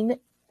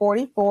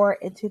 1944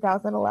 and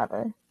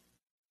 2011.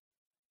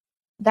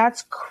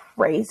 That's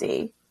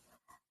crazy.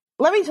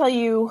 Let me tell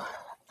you,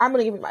 I'm going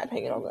to give you my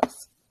opinion on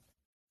this.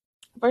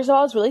 First of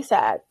all, it's really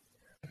sad.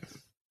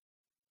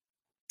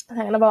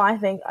 Second of all, I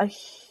think a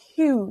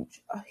huge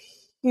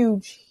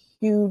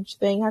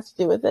thing has to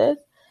do with this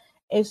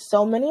is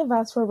so many of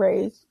us were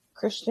raised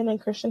Christian and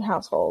Christian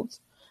households.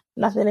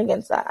 Nothing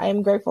against that. I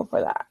am grateful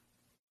for that.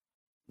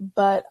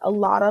 But a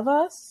lot of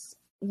us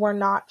were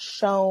not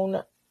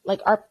shown,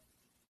 a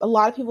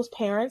lot of people's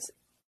parents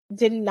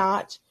did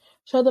not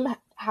show them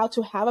how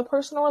to have a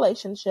personal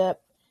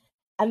relationship,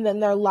 and then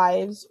their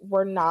lives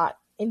were not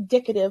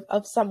indicative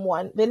of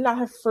someone. They did not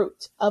have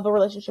fruit of a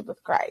relationship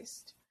with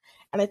Christ.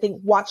 And I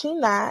think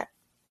watching that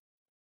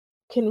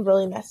can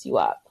really mess you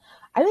up.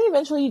 I think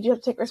eventually you do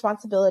have to take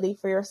responsibility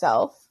for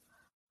yourself.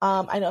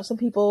 I know some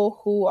people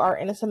who are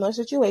in a similar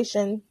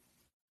situation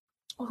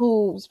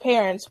whose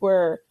parents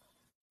were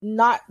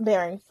not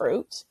bearing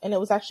fruit, and it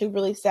was actually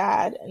really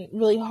sad and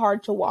really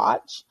hard to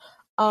watch.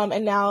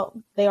 And now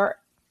they are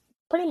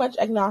pretty much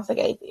agnostic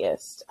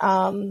atheists.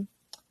 And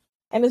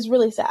it's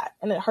really sad,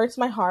 and it hurts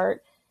my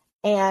heart.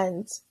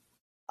 And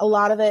a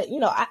lot of it,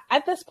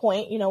 at this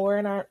point, we're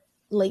in our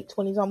late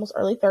 20s, almost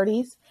early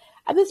 30s.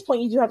 At this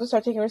point, you do have to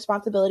start taking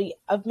responsibility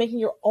of making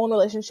your own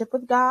relationship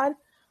with God.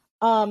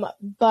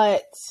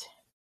 But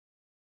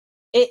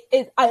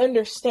I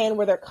understand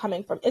where they're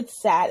coming from. It's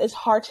sad. It's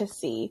hard to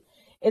see.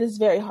 It is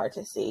very hard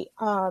to see.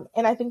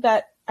 And I think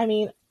that,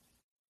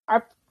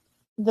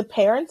 the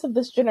parents of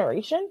this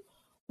generation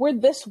were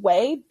this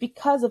way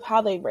because of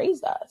how they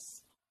raised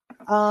us.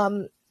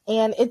 And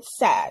it's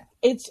sad.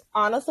 It's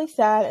honestly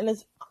sad. And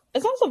it's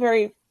also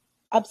very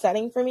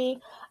upsetting for me.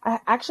 I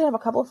actually have a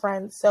couple of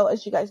friends. So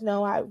as you guys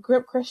know, I grew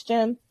up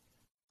Christian,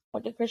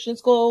 went to Christian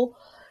school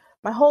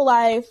my whole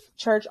life,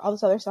 church, all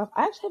this other stuff.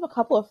 I actually have a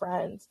couple of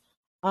friends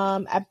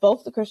at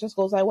both the Christian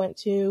schools I went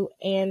to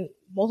and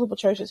multiple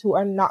churches who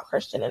are not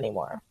Christian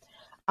anymore.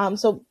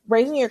 So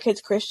raising your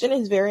kids Christian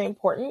is very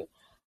important.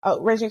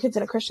 Raising your kids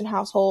in a Christian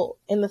household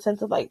in the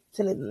sense of like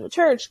sending them to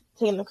church,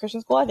 taking them to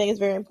Christian school, I think is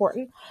very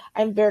important.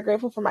 I'm very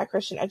grateful for my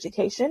Christian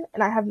education,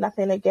 and I have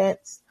nothing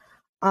against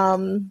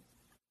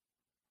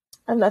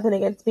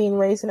being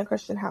raised in a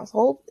Christian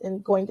household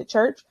and going to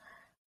church.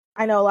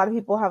 I know a lot of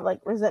people have like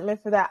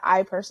resentment for that.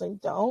 I personally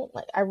don't.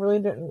 Like, I really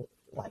didn't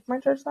like my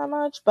church that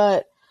much,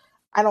 but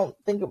I don't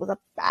think it was a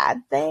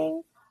bad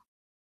thing.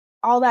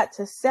 All that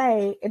to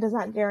say, it does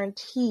not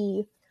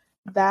guarantee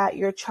that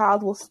your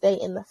child will stay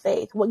in the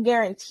faith. What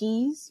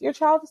guarantees your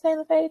child to stay in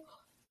the faith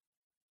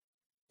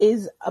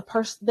is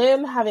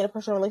them having a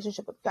personal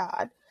relationship with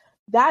God.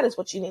 That is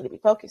what you need to be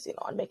focusing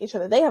on, making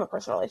sure that they have a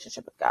personal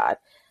relationship with God.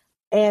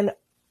 And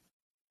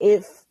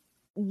if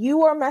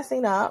you are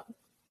messing up,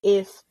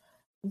 if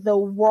the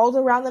world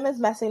around them is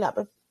messing up,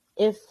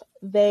 if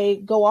they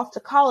go off to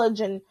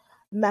college and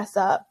mess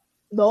up,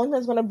 the only thing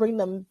that's going to bring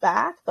them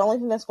back, the only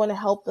thing that's going to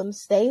help them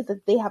stay is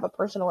that they have a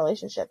personal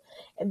relationship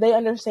and they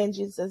understand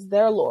Jesus as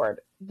their Lord,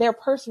 their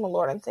personal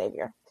Lord and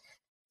Savior.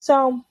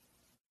 So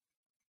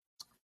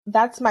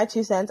that's my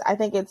 2 cents. I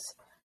think it's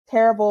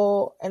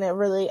terrible, and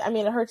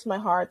it hurts my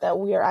heart that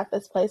we are at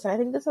this place. And I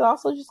think this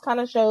also just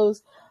kind of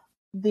shows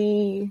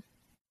it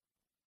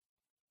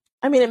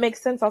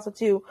makes sense also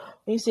too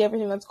when you see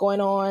everything that's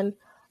going on,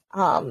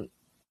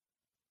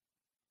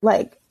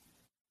 like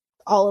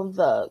all of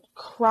the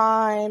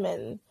crime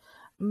and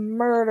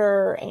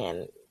murder,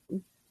 and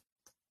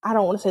I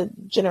don't want to say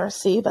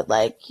degeneracy, but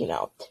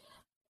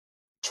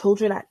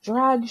children at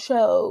drag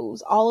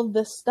shows, all of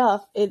this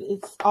stuff,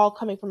 it's all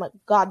coming from a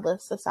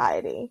godless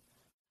society.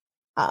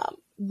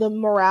 The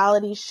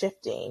morality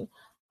shifting.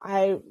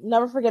 I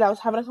never forget, I was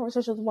having a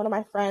conversation with one of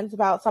my friends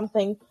about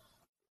something,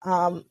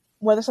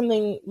 whether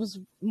something was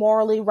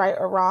morally right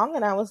or wrong.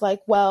 And I was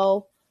like,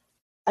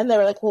 and they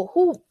were like, well,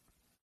 who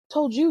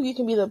told you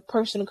can be the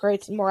person who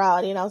creates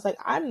morality? And I was like,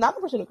 I'm not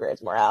the person who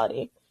creates morality.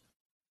 And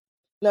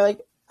they're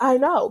like, I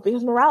know,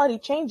 because morality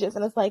changes.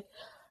 And it's like,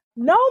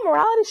 no,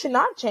 morality should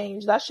not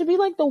change. That should be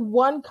like the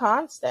one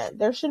constant.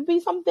 There should be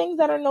some things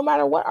that are, no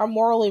matter what, are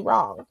morally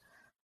wrong.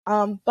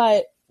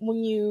 But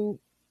when you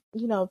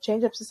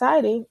change up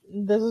society,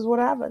 this is what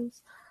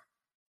happens.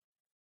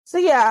 So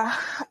yeah,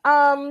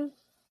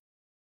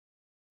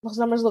 those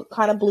numbers look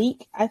kind of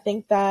bleak. I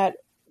think that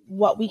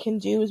what we can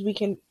do is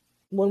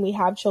when we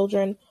have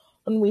children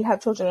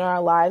in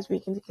our lives, we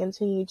can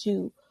continue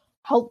to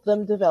help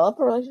them develop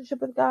a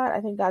relationship with God.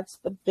 I think that's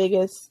the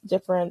biggest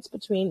difference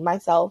between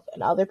myself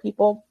and other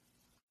people.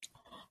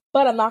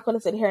 But I'm not going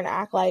to sit here and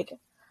act like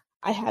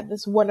I had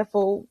this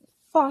wonderful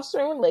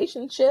fostering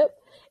relationship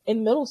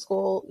in middle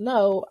school.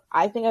 No,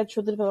 I think I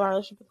truly developed my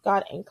relationship with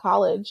God in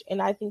college.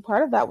 And I think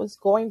part of that was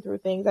going through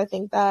things. I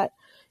think that,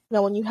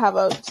 when you have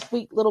a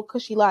sweet little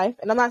cushy life,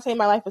 and I'm not saying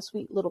my life was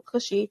sweet little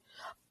cushy,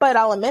 but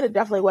I'll admit it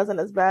definitely wasn't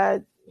as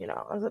bad,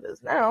 as it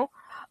is now.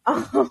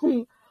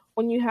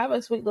 When you have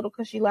a sweet little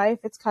cushy life,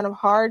 it's kind of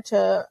hard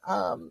to,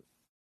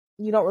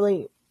 you don't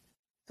really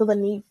feel the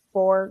need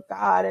for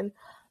God. And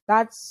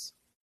that's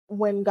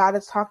when God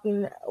is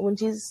talking, when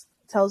Jesus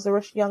tells the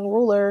rich young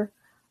ruler,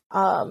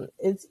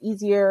 it's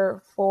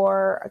easier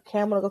for a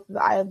camel to go through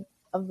the eye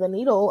of the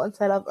needle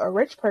instead of a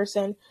rich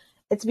person.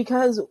 It's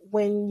because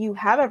when you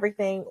have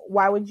everything,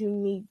 why would you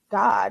need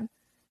God?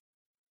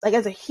 Like,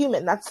 as a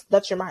human,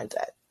 that's your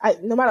mindset.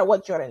 No matter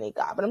what, you're gonna need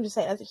God. But I'm just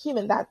saying, as a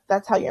human,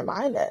 that's how your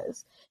mind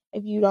is.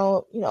 If you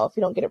don't, if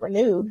you don't get it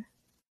renewed,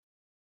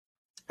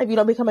 if you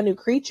don't become a new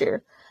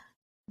creature,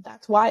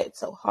 that's why it's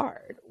so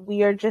hard.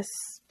 We are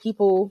just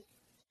people.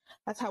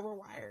 That's how we're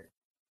wired.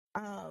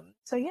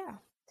 So yeah,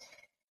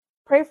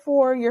 pray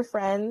for your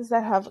friends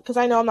that have, because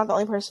I know I'm not the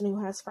only person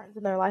who has friends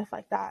in their life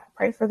like that.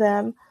 Pray for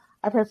them.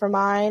 I pray for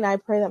mine. I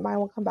pray that mine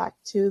will come back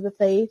to the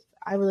faith.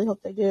 I really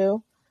hope they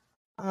do.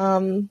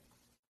 I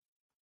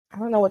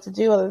don't know what to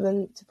do other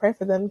than to pray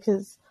for them,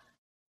 because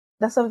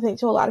that's the other thing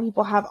too. A lot of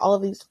people have all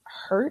of these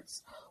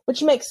hurts,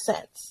 which makes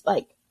sense.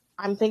 Like,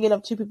 I'm thinking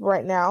of 2 people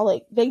right now.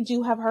 Like, they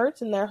do have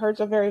hurts, and their hurts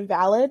are very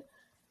valid.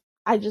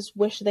 I just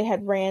wish they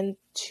had ran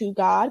to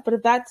God. But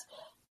if that's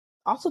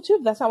also too,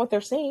 if that's not what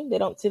they're seeing, they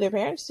don't see their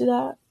parents do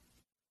that.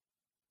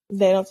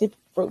 They don't see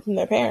fruit from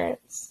their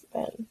parents.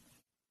 Then,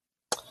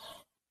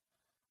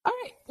 all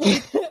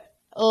right.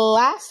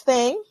 Last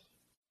thing.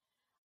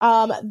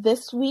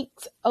 This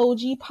week's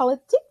OG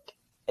Politic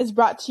is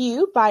brought to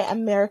you by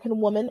American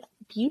Woman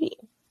Beauty.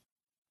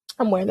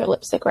 I'm wearing their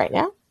lipstick right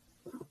now.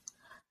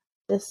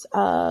 This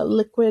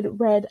liquid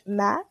red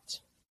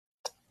matte.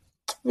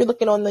 If you're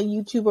looking on the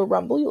YouTube or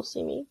Rumble, you'll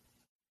see me.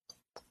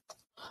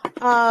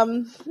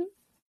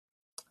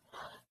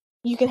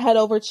 You can head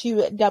over to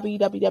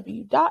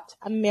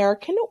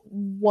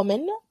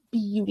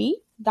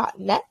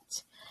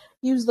www.americanwomanbeauty.net.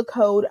 Use the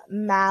code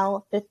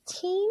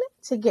MAL15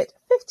 to get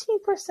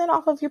 15%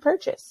 off of your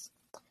purchase.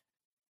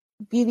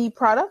 Beauty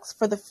products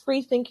for the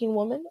free-thinking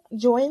woman.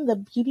 Join the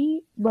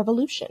beauty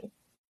revolution.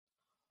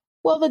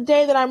 Well, the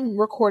day that I'm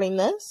recording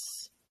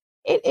this,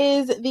 it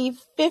is the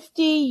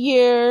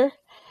 50-year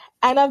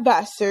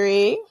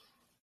anniversary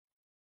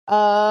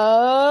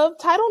of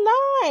Title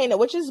IX,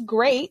 which is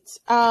great.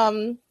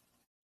 Once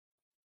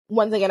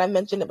again, I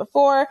mentioned it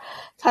before.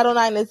 Title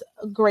IX is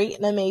a great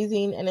and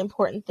amazing and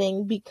important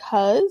thing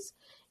because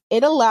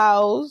it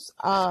allows,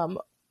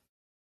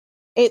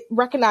 it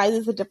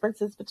recognizes the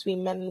differences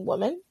between men and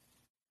women,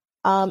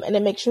 and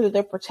it makes sure that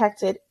they're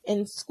protected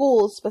in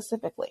schools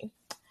specifically.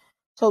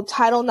 So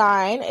Title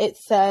IX, it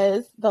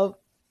says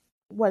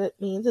what it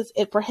means is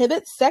it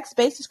prohibits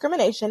sex-based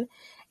discrimination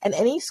in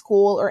any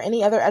school or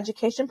any other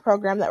education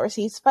program that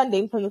receives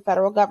funding from the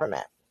federal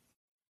government.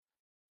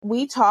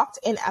 We talked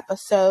in a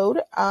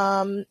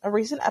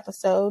recent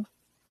episode.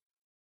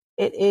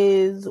 It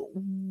is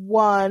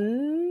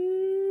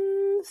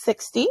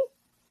 160.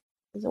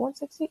 Is it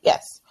 160?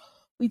 Yes.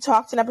 We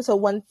talked in episode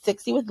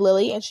 160 with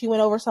Lily, and she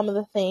went over some of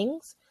the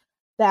things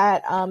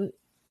that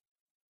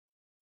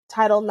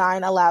Title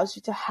IX allows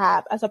you to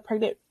have as a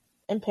pregnant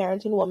and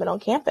parenting woman on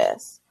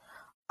campus.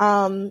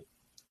 I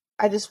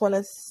just want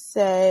to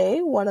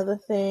say one of the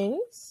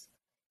things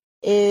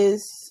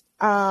is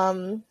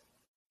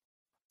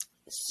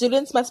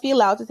students must be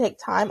allowed to take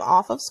time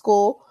off of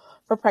school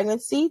for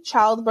pregnancy,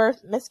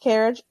 childbirth,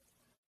 miscarriage,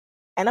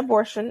 and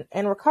abortion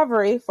and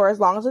recovery for as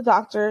long as the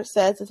doctor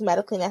says it's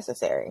medically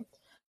necessary.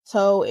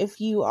 So if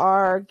you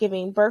are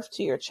giving birth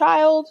to your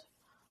child,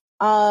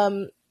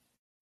 you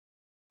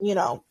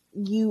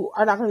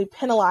are not going to be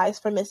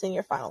penalized for missing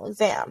your final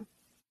exam.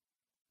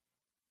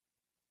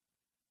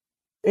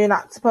 You're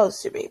not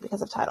supposed to be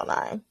because of Title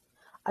IX.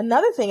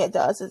 Another thing it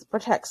does is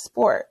protect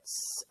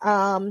sports.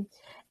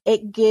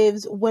 It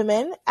gives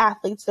women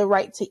athletes the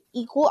right to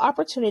equal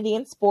opportunity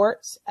in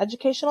sports,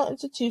 educational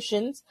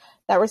institutions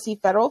that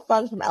receive federal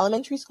funds from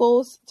elementary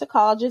schools to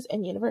colleges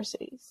and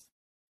universities.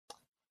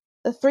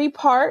 The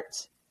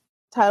 3-part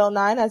Title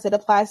IX, as it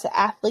applies to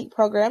athlete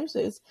programs,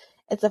 is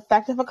its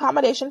effective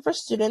accommodation for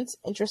students'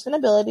 interests and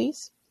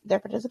abilities, their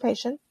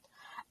participation,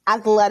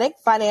 athletic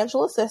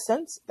financial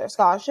assistance, their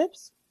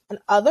scholarships, and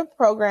other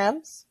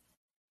programs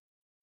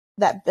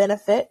that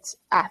benefit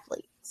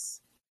athletes.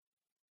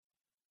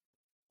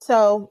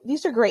 So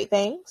these are great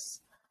things.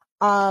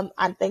 I'm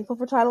thankful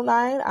for Title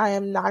IX. I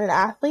am not an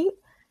athlete,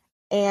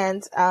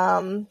 and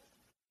I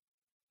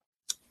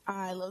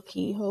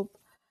low-key hope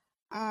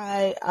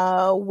I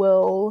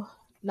will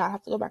not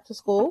have to go back to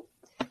school.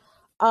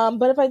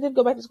 But if I did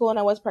go back to school and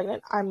I was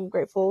pregnant, I'm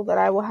grateful that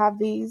I will have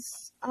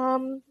these,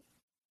 the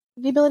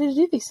ability to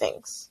do these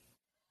things.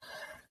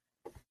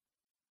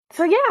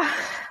 So yeah,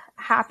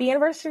 happy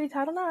anniversary,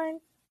 Title IX.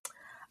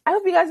 I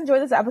hope you guys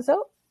enjoyed this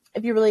episode.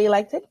 If you really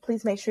liked it,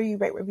 please make sure you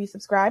rate, review,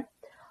 subscribe.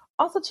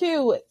 Also,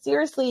 too,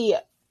 seriously,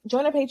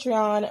 join our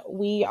Patreon.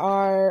 We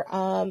are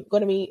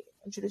going to be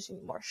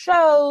introducing more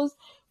shows.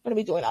 We're going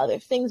to be doing other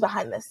things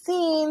behind the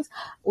scenes.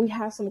 We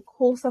have some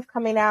cool stuff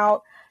coming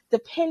out.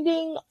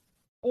 Depending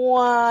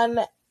on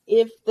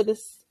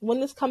when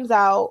this comes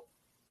out,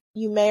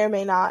 you may or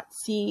may not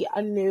see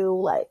a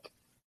new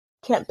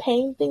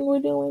campaign thing we're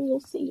doing. You'll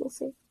see.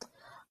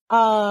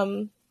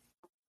 But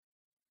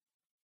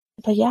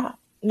yeah,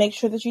 make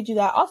sure that you do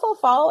that. Also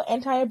follow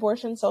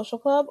Anti-Abortion Social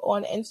Club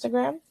on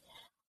Instagram.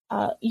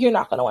 You're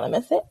not going to want to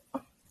miss it.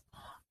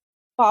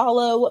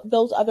 Follow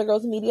Those Other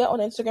Girls Media on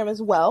Instagram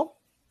as well.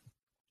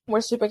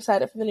 We're super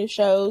excited for the new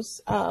shows.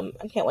 I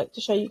can't wait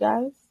to show you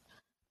guys.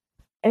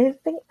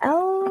 Anything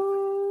else?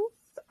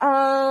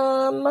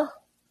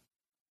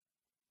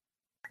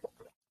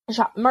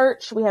 Shop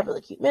merch. We have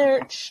really cute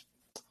merch.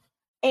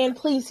 And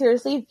please,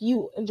 seriously, if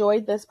you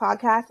enjoyed this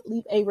podcast,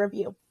 leave a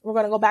review. We're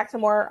going to go back to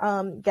more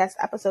guest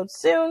episodes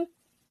soon.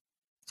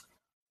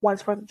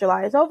 Once 4th of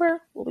July is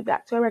over, we'll be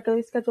back to our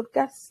regularly scheduled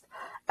guest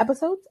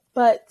episodes.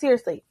 But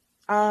seriously,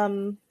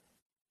 leave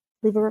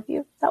a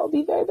review. That would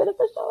be very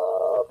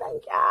beneficial.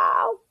 Thank you.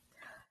 All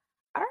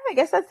right, I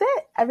guess that's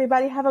it.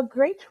 Everybody have a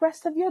great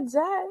rest of your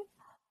day.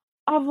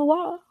 Au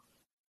revoir.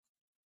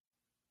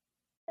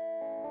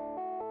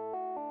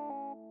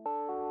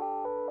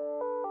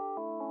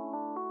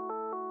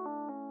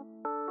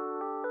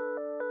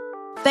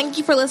 Thank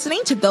you for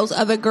listening to Those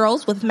Other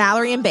Girls with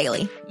Mallory and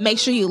Bailey. Make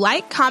sure you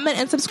like, comment,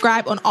 and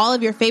subscribe on all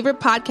of your favorite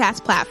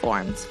podcast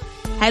platforms.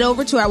 Head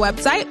over to our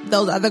website,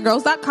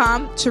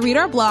 thoseothergirls.com, to read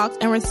our blogs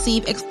and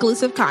receive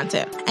exclusive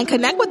content. And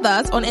connect with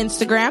us on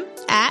Instagram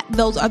at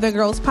Those Other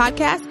Girls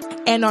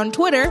Podcast and on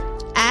Twitter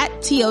at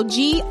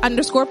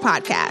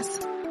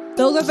TOG_podcast.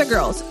 Those Other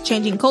Girls,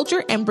 changing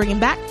culture and bringing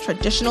back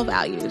traditional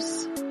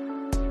values.